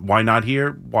 And why not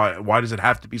here? Why does it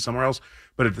have to be somewhere else?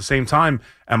 But at the same time,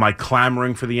 am I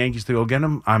clamoring for the Yankees to go get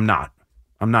him? I'm not.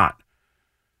 For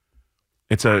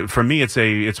me,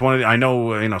 it's one of the, I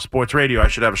know, sports radio, I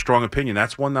should have a strong opinion.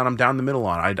 That's one that I'm down the middle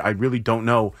on. I really don't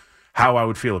know how I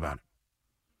would feel about it.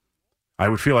 I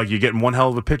would feel like you're getting one hell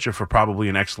of a pitcher for probably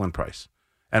an excellent price.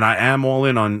 And I am all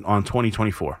in on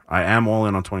 2024. I am all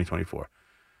in on 2024.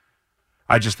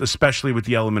 I just, especially with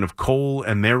the element of Cole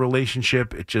and their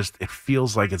relationship, it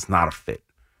feels like it's not a fit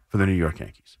for the New York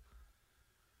Yankees.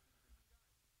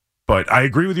 But I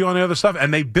agree with you on the other stuff.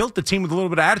 And they built the team with a little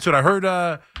bit of attitude. I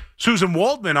heard Susan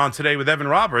Waldman on today with Evan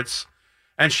Roberts,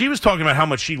 and she was talking about how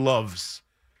much she loves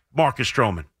Marcus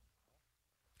Stroman.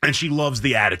 And she loves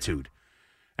the attitude.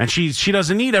 And she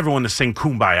doesn't need everyone to sing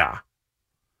Kumbaya.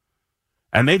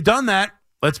 And they've done that,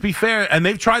 let's be fair, and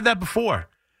they've tried that before.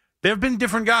 There have been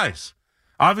different guys.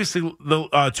 Obviously,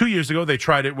 2 years ago, they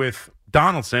tried it with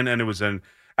Donaldson, and it was an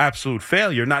absolute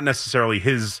failure. Not necessarily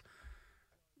his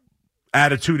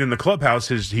attitude in the clubhouse.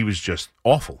 He was just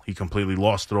awful. He completely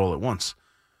lost it all at once.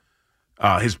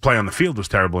 His play on the field was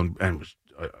terrible and was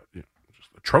just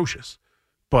atrocious.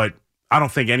 But I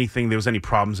don't think there was any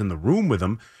problems in the room with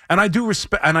him. And I do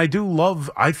respect, and I do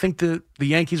love, I think the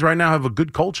Yankees right now have a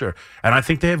good culture, and I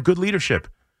think they have good leadership.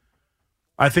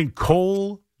 I think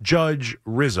Cole, Judge,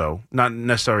 Rizzo, not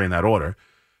necessarily in that order,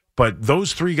 but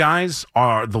those three guys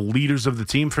are the leaders of the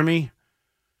team for me.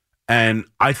 And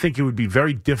I think it would be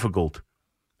very difficult.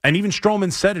 And even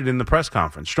Stroman said it in the press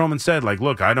conference. Stroman said, like,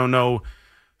 look, I don't know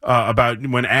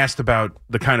when asked about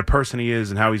the kind of person he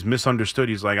is and how he's misunderstood.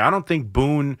 He's like, I don't think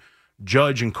Boone,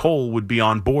 Judge, and Cole would be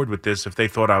on board with this if they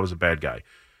thought I was a bad guy.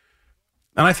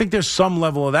 And I think there's some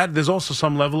level of that. There's also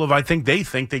some level of I think they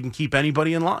can keep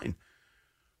anybody in line.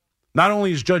 Not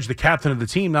only is Judge the captain of the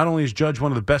team, not only is Judge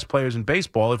one of the best players in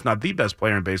baseball, if not the best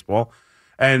player in baseball,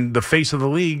 and the face of the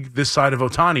league this side of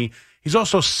Ohtani, he's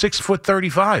also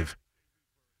 6'35".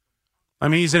 I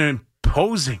mean, he's an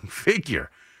imposing figure.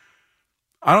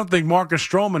 I don't think Marcus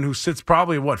Stroman, who sits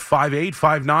probably, 5'8",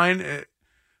 5'9",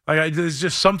 there's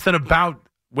just something about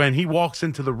when he walks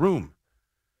into the room.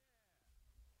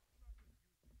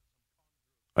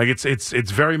 Like it's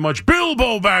very much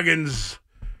Bilbo Baggins.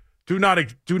 Do not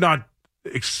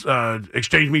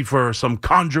exchange me for some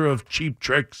conjurer of cheap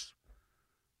tricks.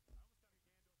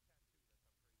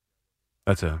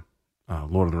 That's a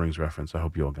Lord of the Rings reference. I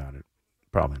hope you all got it.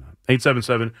 Probably not.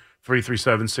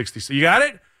 877-337-60. You got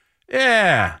it?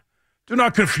 Yeah. Do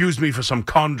not confuse me for some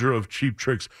conjurer of cheap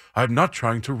tricks. I'm not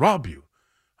trying to rob you.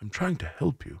 I'm trying to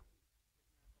help you.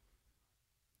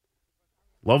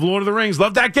 Love Lord of the Rings.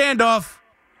 Love that Gandalf.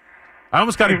 I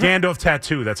almost got a Gandalf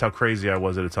tattoo. That's how crazy I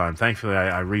was at the time. Thankfully,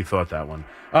 I rethought that one.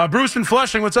 Bruce in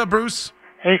Flushing. What's up, Bruce?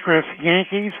 Hey, Chris.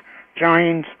 Yankees,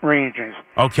 Giants, Rangers.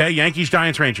 Okay, Yankees,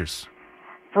 Giants, Rangers.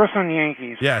 First on the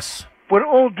Yankees. Yes. With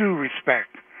all due respect,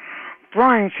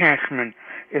 Brian Cashman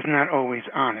is not always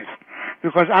honest.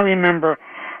 Because I remember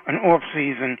an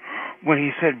off-season when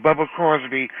he said Bubba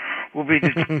Crosby will be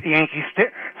the Yankees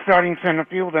starting center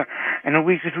fielder, and a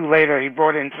week or two later he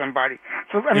brought in somebody.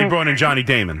 So He brought in Johnny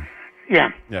Damon.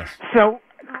 Yeah. Yes. So,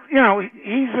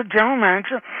 he's a general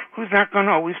manager who's not going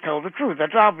to always tell the truth.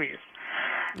 That's obvious.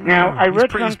 Now, I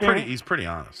read something. He's pretty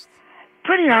honest.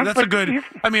 Pretty honest. That's a good.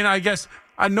 I mean, I guess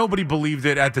nobody believed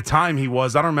it at the time. He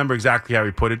was. I don't remember exactly how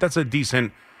he put it. That's a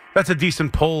decent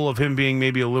pull of him being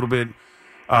maybe a little bit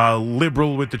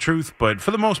liberal with the truth. But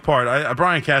for the most part,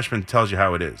 Brian Cashman tells you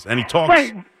how it is, and he talks.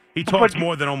 Right. He talks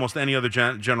more than almost any other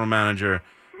general manager,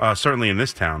 certainly in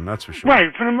this town. That's for sure.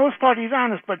 Right. For the most part, he's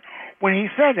honest. But when he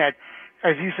said that,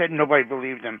 as you said, nobody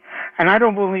believed him, and I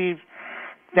don't believe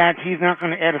that he's not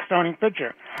going to add a starting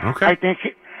pitcher. Okay. I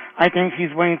think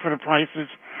he's waiting for the prices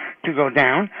to go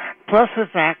down. Plus the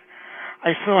fact,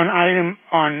 I saw an item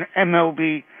on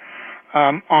MLB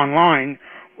online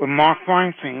where Mark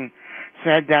Feinstein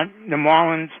said that the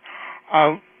Marlins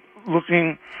are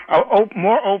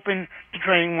more open to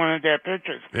trading one of their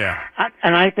pitchers. Yeah.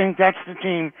 And I think that's the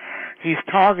team he's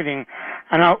targeting.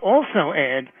 And I'll also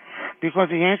add, because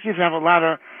the Yankees have a lot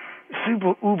of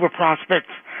super uber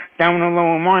prospects down in the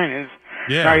lower minors,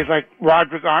 guys like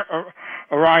Roderick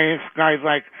Arias, guys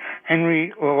like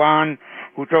Henry Lalonde,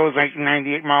 who throws like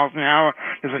 98 miles an hour.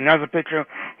 There's another pitcher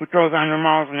who throws 100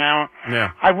 miles an hour.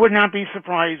 Yeah. I would not be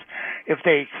surprised if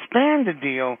they expand the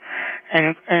deal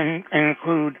and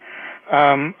include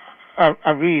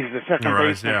Arias, the second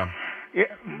baseman. Yeah.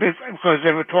 Because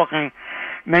they were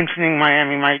mentioning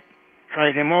Miami might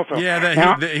trade him also.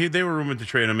 Yeah, they were rumored to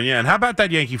trade him. And how about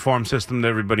that Yankee farm system that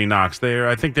everybody knocks?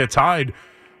 I think they're tied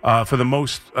for the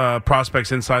most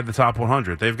prospects inside the top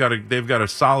 100. They've got a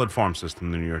solid farm system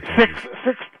in the New York Yankees.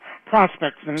 Six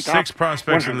prospects in the top 6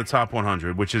 prospects in the top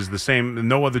 100, which is the same.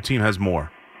 No other team has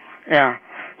more. Yeah.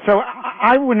 So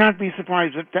I would not be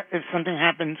surprised if something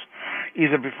happens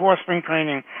either before spring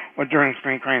training or during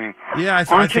spring training. Yeah,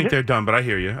 I think they're done, but I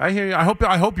hear you. I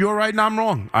hope you're right and I'm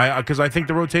wrong. Because I think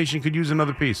the rotation could use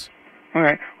another piece. All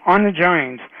right. On the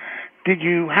Giants, did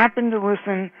you happen to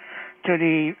listen to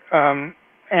the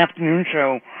afternoon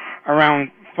show around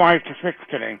 5 to 6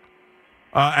 today?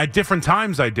 At different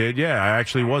times I did, yeah. I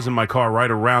actually was in my car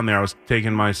right around there. I was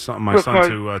taking my son to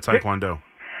Taekwondo.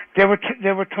 They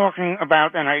were talking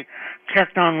about, and I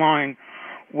checked online,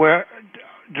 where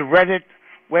the Reddit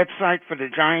website for the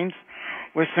Giants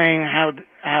was saying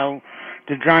how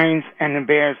the Giants and the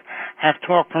Bears have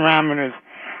talked parameters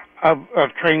of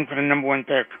trading for the number 1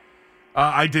 pick.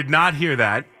 I did not hear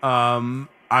that.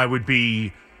 I would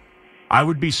be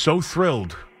so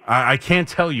thrilled. I can't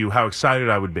tell you how excited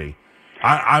I would be.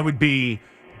 I would be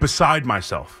beside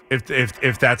myself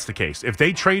if that's the case. If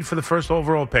they trade for the first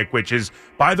overall pick, which is,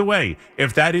 by the way,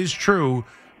 if that is true,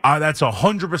 that's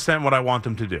 100% what I want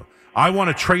them to do. I want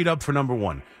to trade up for number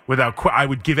 1 I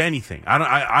would give anything.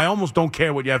 I almost don't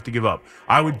care what you have to give up.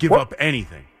 I would give up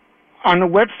anything. On the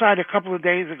website a couple of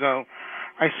days ago,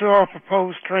 I saw a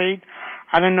proposed trade.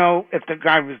 I don't know if the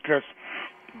guy was just,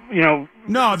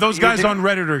 No, those guys on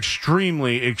Reddit are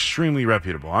extremely, extremely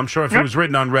reputable. I'm sure if it was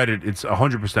written on Reddit, it's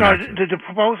 100% accurate. The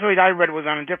proposed trade I read was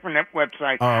on a different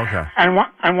website. Oh, okay.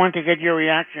 I want to get your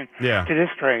reaction to this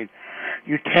trade.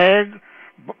 You tag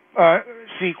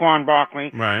Saquon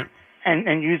Barkley, right,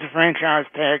 and use the franchise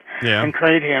tag and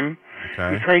trade him.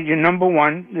 Okay. You trade your number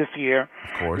 1 this year,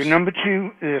 of course, your number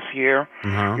 2 this year,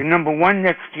 your number 1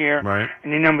 next year, right,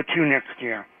 and your number 2 next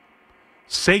year.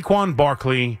 Saquon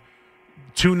Barkley,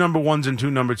 2 number 1s and 2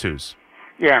 number 2s.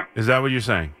 Yeah. Is that what you're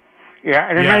saying? Yeah,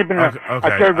 and it might have been a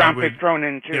third-round pick thrown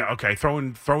in, too. Yeah, okay. Throw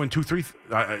in 2, 3.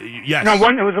 Yes. No,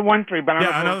 it was a 1-3, but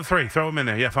another 3. Throw them in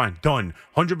there. Yeah, fine. Done.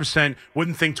 100%.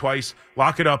 Wouldn't think twice.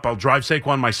 Lock it up. I'll drive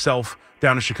Saquon myself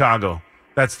down to Chicago.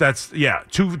 That's 2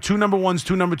 number 1s,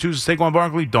 2 number 2s, Saquon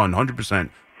Barkley. Done. 100%.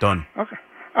 Done. Okay.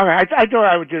 I thought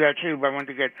I would do that, too, but I wanted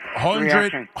to get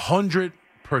reaction.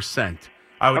 100%.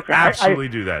 I would absolutely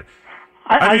do that.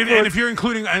 And if you're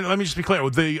including, and let me just be clear,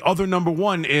 the other number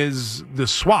 1 is the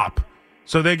swap.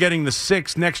 So they're getting the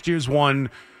 6 next year's 1,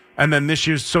 and then this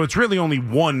year's. So it's really only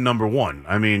 1 number 1.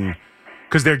 I mean,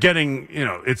 because they're getting,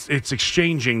 it's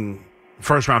exchanging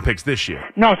first-round picks this year.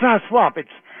 No, it's not a swap.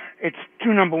 It's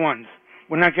 2 number 1s.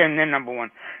 We're not getting their number 1.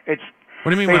 What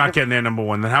do you mean we're not getting their number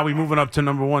 1? Then how are we moving up to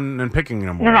number 1 and picking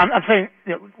number 1? No, I'm saying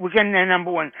we're getting their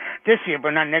number 1 this year,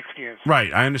 but not next year's.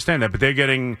 Right, I understand that, but they're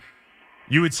getting.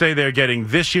 You would say they're getting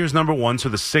this year's number one, so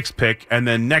the 6th pick, and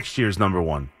then next year's number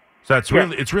one. So that's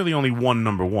really it's really only one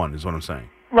number one, is what I'm saying.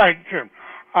 Right, true.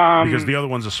 Because the other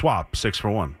one's a swap, 6 for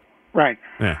 1. Right.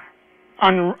 Yeah.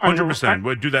 100%.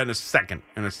 We'll do that in a second.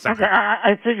 Okay,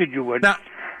 I figured you would. Now,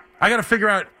 I got to figure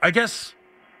out. I guess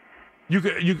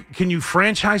can you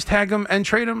franchise tag him and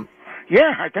trade him?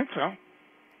 Yeah, I think so.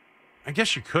 I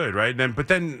guess you could, right?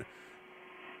 Then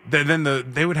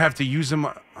they would have to use him.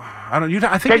 I don't.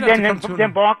 I think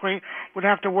then Barkley would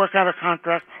have to work out a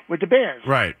contract with the Bears.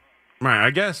 Right. I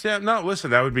guess. Yeah. No.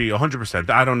 Listen, that would be 100%.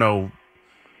 I don't know.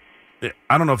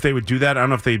 I don't know if they would do that. I don't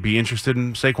know if they'd be interested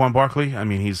in Saquon Barkley. I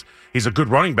mean, he's a good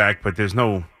running back, but there's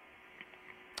no,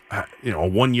 a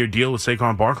 1-year deal with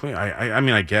Saquon Barkley. I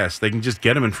mean, I guess they can just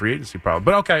get him in free agency, probably.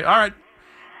 But okay, all right.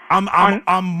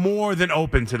 I'm more than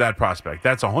open to that prospect.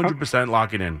 That's 100%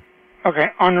 locking in. Okay,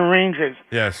 on the Rangers.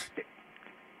 Yes.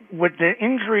 With the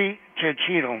injury to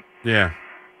Cheadle. Yeah.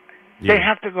 They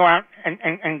have to go out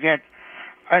and get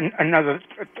another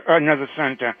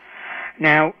center.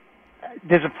 Now,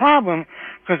 there's a problem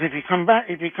because if he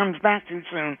comes back too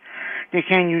soon, they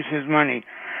can't use his money.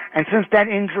 And since that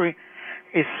injury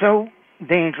is so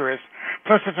dangerous,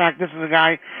 plus the fact this is a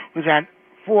guy who's had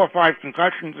 4 or 5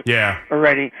 concussions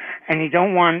already, and you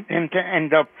don't want him to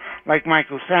end up like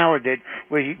Michael Sauer did,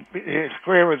 where his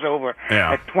career was over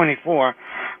at 24.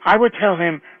 I would tell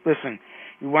him, listen,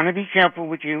 we want to be careful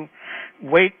with you.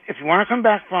 Wait, if you want to come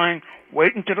back, fine.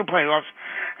 Wait until the playoffs,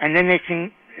 and then he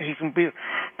can be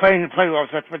playing the playoffs.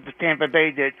 That's what the Tampa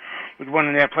Bay did with one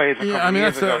of their players a couple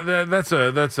years ago.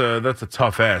 That's a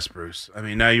tough ask, Bruce. I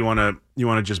mean, now you want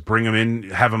to just bring him in,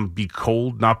 have him be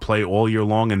cold, not play all year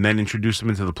long, and then introduce him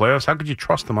into the playoffs. How could you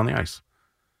trust him on the ice?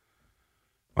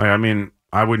 I mean,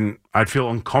 I'd feel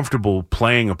uncomfortable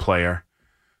playing a player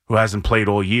who hasn't played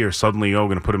all year. Suddenly,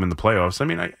 going to put him in the playoffs. I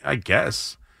mean, I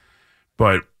guess,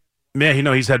 but man,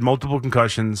 he's had multiple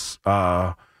concussions.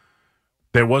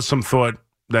 There was some thought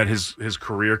that his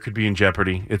career could be in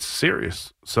jeopardy. It's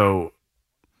serious. So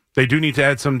they do need to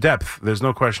add some depth. There's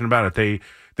no question about it.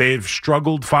 They've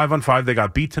struggled 5-on-5. They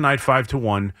got beat tonight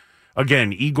 5-1.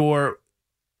 Again, Igor's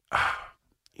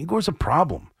a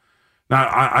problem. Now,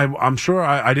 I'm sure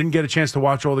I didn't get a chance to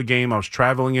watch all the game. I was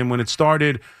traveling in when it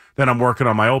started. Then I'm working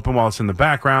on my open while it's in the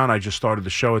background. I just started the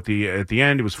show at the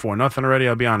end. It was 4-0 already.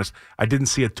 I'll be honest. I didn't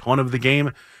see a ton of the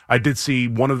game. I did see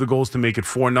one of the goals to make it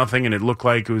 4-0, and it looked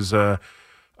like it was a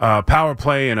power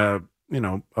play and a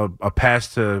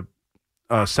pass to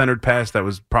centered pass that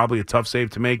was probably a tough save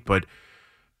to make. But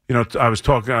I was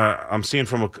talking. I'm seeing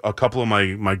from a couple of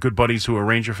my good buddies who are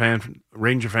Ranger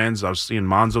fans. I was seeing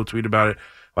Monzo tweet about it.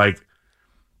 Like,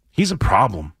 he's a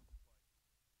problem.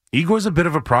 Igor's a bit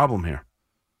of a problem here.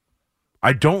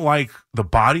 I don't like the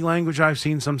body language I've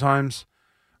seen sometimes.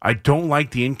 I don't like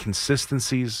the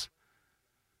inconsistencies.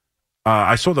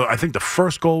 I think the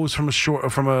first goal was from a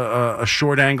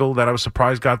short angle that I was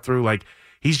surprised got through. Like,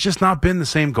 he's just not been the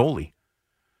same goalie.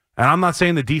 And I'm not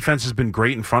saying the defense has been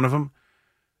great in front of him,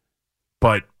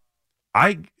 but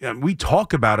we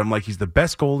talk about him like he's the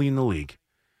best goalie in the league.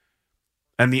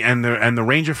 And the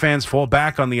Ranger fans fall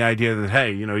back on the idea that,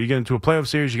 hey, you get into a playoff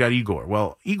series, you got Igor.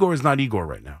 Well, Igor is not Igor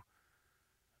right now.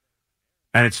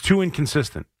 And it's too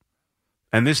inconsistent.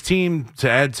 And this team, to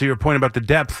add to your point about the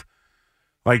depth,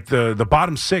 like the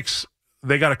bottom 6,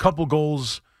 they got a couple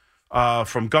goals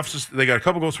from Gustafsson. They got a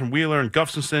couple goals from Wheeler and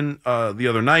Gustafsson the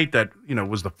other night that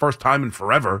was the first time in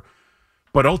forever.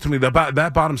 But ultimately,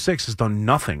 that bottom 6 has done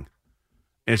nothing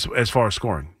as far as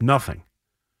scoring. Nothing.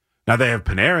 Now they have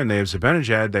Panarin, they have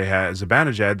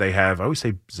Zibanejad, they have I always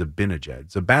say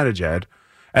Zibanejad,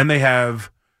 and they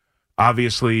have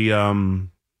obviously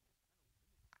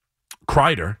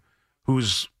Kreider,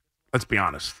 who's, let's be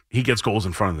honest, he gets goals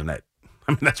in front of the net.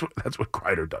 I mean, that's what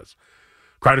Kreider does.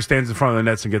 Kreider stands in front of the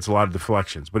nets and gets a lot of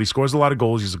deflections, but he scores a lot of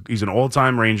goals. He's an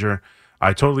all-time Ranger.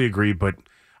 I totally agree, but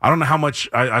I don't know how much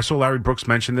I saw Larry Brooks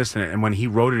mention this, and when he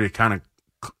wrote it, it kind of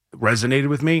resonated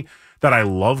with me that I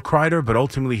love Kreider, but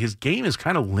ultimately his game is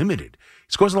kind of limited.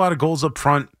 He scores a lot of goals up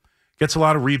front, gets a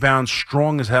lot of rebounds,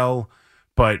 strong as hell,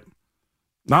 but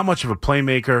not much of a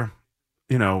playmaker.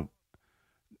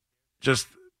 Just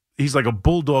he's like a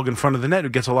bulldog in front of the net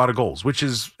who gets a lot of goals, which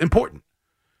is important.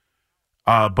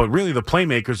 But really the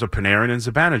playmakers are Panarin and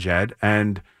Zibanejad,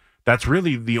 and that's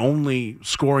really the only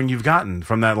scoring you've gotten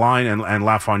from that line. And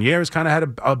Lafreniere has kind of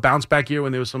had a bounce back year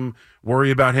when there was some worry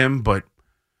about him, but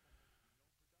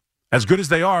as good as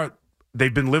they are,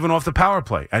 they've been living off the power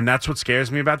play, and that's what scares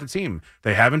me about the team.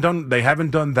 They haven't done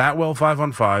that well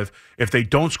 5-on-5. If they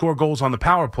don't score goals on the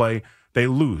power play, they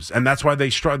lose. And that's why they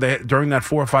during that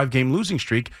 4 or 5 game losing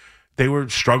streak, they were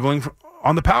struggling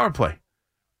on the power play.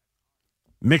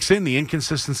 Mix in the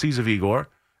inconsistencies of Igor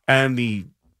and the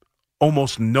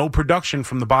almost no production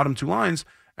from the bottom 2 lines,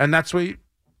 and that's why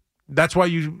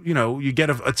you get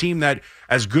a team that,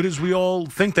 as good as we all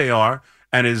think they are,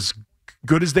 and as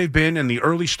good as they've been, and the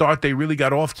early start they really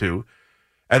got off to,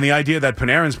 and the idea that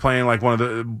Panarin's playing like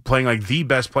the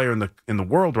best player in the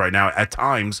world right now at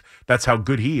times. That's how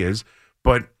good he is.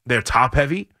 But they're top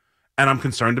heavy, and I'm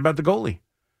concerned about the goalie.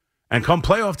 And come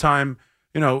playoff time,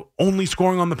 only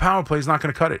scoring on the power play is not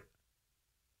going to cut it.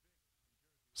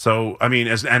 So, I mean,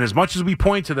 as much as we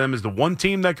point to them as the one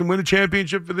team that can win a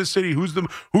championship for this city, who's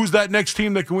that next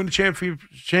team that can win a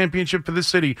championship for this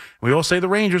city? We all say the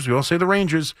Rangers.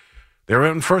 They're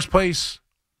out in first place.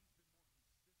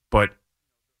 But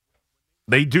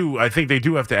I think they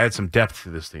do have to add some depth to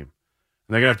this team.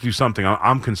 And they're going to have to do something.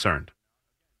 I'm concerned.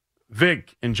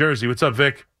 Vic in Jersey. What's up,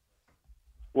 Vic?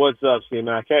 What's up,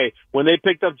 CMac? Hey, when they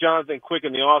picked up Jonathan Quick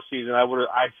in the offseason,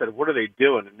 I said, what are they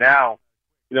doing? And now,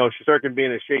 Shesterkin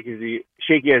being as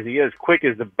shaky as he is, Quick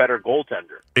is the better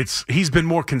goaltender. He's been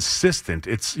more consistent.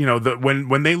 It's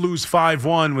when they lose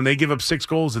 5-1, when they give up 6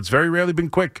 goals, it's very rarely been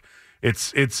Quick.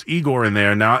 It's Igor in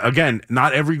there. Now again,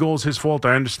 not every goal is his fault.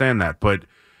 I understand that, but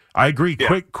I agree.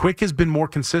 Yeah. Quick has been more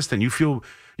consistent. You feel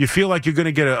like you're going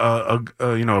to get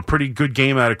a pretty good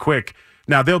game out of Quick.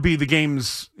 Now there'll be the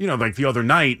games like the other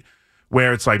night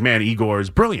where it's like, man, Igor is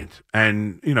brilliant,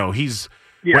 and he's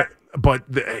But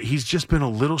he's just been a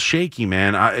little shaky,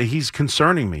 man. He's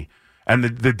concerning me, and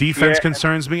the defense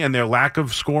concerns me, and their lack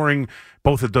of scoring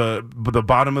both at the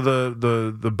bottom of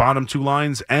the bottom 2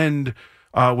 lines and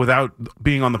without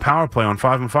being on the power play on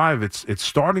 5-on-5. It's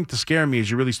starting to scare me as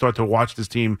you really start to watch this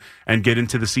team and get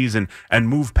into the season and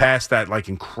move past that like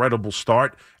incredible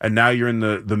start, and now you're in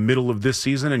the middle of this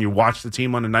season and you watch the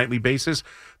team on a nightly basis.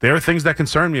 There are things that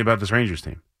concern me about this Rangers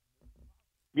team.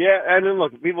 Yeah, and then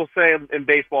look, people say in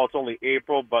baseball it's only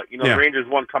April, but the Rangers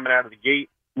won coming out of the gate.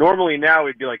 Normally now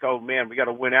we'd be like, oh man, we got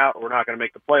to win out, or we're not going to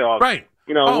make the playoffs. Right.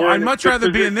 I'd much rather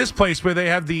be in this place where they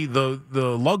have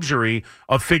the luxury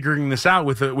of figuring this out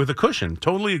with a cushion.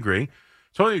 Totally agree.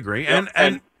 Yep.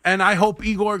 And I hope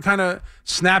Igor kind of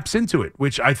snaps into it,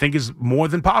 which I think is more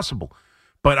than possible.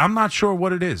 But I'm not sure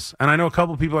what it is. And I know a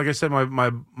couple of people, like I said, my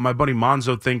buddy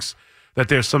Monzo thinks that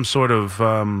there's some sort of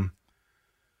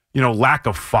lack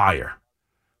of fire.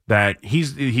 That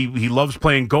he loves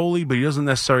playing goalie, but he doesn't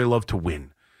necessarily love to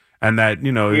win. And that,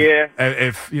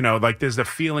 if there's a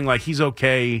feeling like he's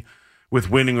okay with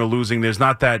winning or losing. There's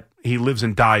not that he lives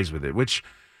and dies with it, which,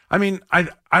 I mean, I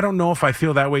don't know if I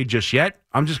feel that way just yet.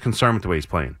 I'm just concerned with the way he's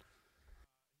playing.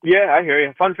 Yeah, I hear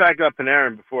you. Fun fact about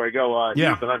Panarin before I go, he's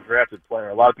an undrafted player.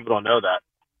 A lot of people don't know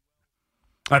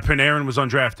that. Panarin was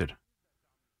undrafted?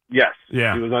 Yes.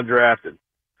 Yeah. He was undrafted.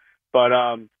 But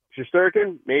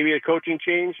Shesterkin, maybe a coaching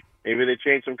change. Maybe they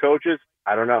changed some coaches.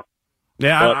 I don't know.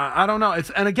 Yeah, I don't know.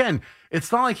 And again,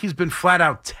 it's not like he's been flat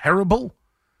out terrible.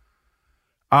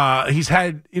 He's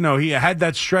had, he had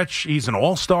that stretch. He's an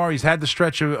all-star. He's had the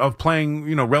stretch of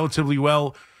playing, relatively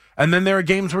well. And then there are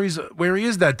games where he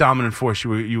is that dominant force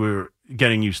you were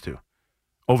getting used to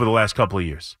over the last couple of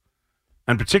years,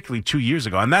 and particularly 2 years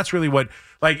ago. And that's really what,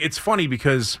 it's funny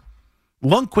because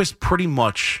Lundqvist pretty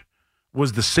much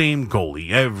was the same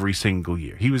goalie every single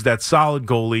year. He was that solid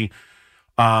goalie.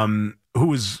 Who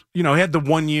was, he had the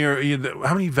 1 year,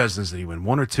 how many Vezinas did he win?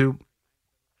 1 or 2?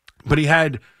 But he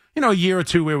had, a year or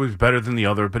 2 where it was better than the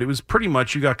other, but it was pretty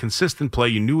much, you got consistent play.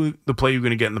 You knew the play you were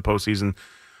going to get in the postseason.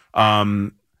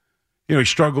 He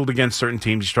struggled against certain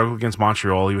teams. He struggled against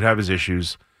Montreal. He would have his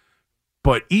issues.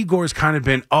 But Igor's kind of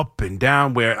been up and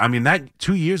down where, that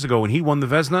 2 years ago when he won the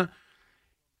Vezina,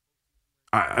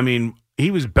 he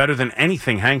was better than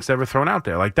anything Hank's ever thrown out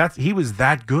there. He was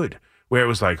that good where it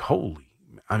was like, holy,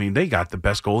 they got the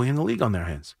best goalie in the league on their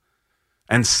hands.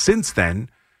 And since then,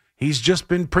 he's just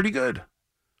been pretty good.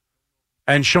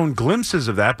 And shown glimpses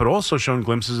of that, but also shown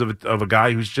glimpses of a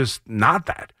guy who's just not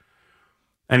that.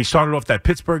 And he started off that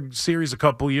Pittsburgh series a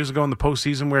couple of years ago in the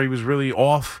postseason where he was really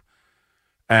off.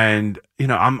 And,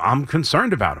 I'm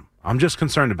concerned about him. I'm just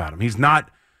concerned about him. He's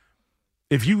not...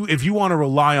 If you want to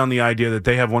rely on the idea that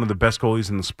they have one of the best goalies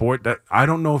in the sport, that I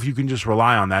don't know if you can just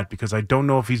rely on that because I don't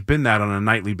know if he's been that on a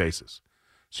nightly basis.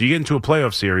 So you get into a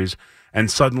playoff series, and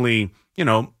suddenly,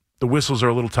 the whistles are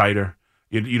a little tighter.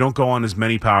 You don't go on as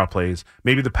many power plays.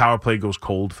 Maybe the power play goes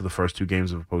cold for the first 2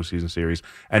 games of a postseason series.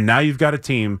 And now you've got a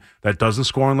team that doesn't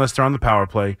score unless they're on the power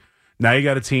play. Now you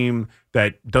got a team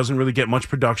that doesn't really get much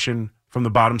production from the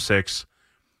bottom 6.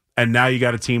 And now you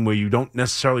got a team where you don't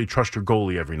necessarily trust your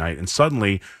goalie every night. And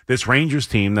suddenly, this Rangers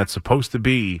team that's supposed to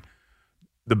be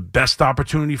the best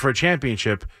opportunity for a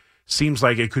championship seems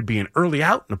like it could be an early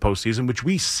out in the postseason, which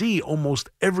we see almost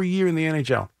every year in the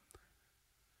NHL.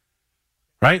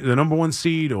 Right? The number one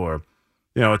seed or,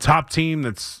 a top team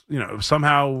that's,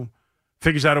 somehow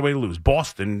figures out a way to lose.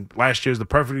 Boston last year is the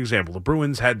perfect example. The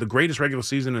Bruins had the greatest regular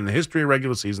season in the history of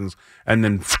regular seasons, and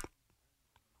then,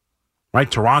 right,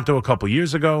 Toronto a couple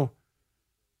years ago.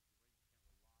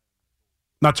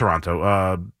 Not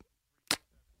Toronto,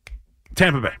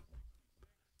 Tampa Bay.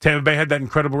 Tampa Bay had that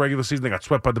incredible regular season. They got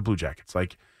swept by the Blue Jackets. I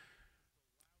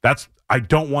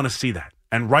don't want to see that.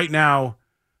 And right now,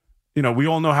 we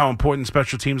all know how important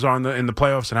special teams are in the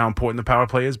playoffs and how important the power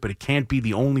play is, but it can't be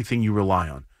the only thing you rely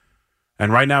on.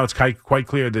 And right now, it's quite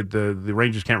clear that the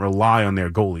Rangers can't rely on their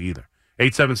goalie either.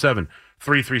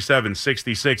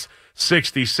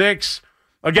 877-337-6666.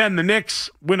 Again, the Knicks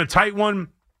win a tight one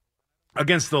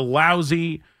against the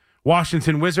lousy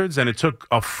Washington Wizards, and it took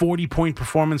a 40-point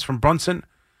performance from Brunson.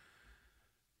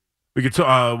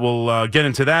 We'll get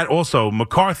into that. Also,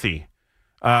 McCarthy,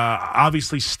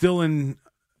 obviously still in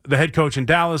the head coach in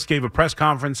Dallas, gave a press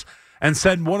conference and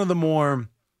said one of the more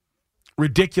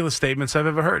ridiculous statements I've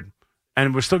ever heard.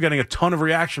 And we're still getting a ton of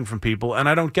reaction from people, and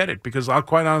I don't get it because I'll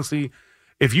quite honestly,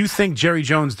 if you think Jerry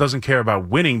Jones doesn't care about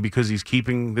winning because he's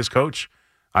keeping this coach,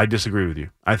 I disagree with you.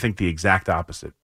 I think the exact opposite.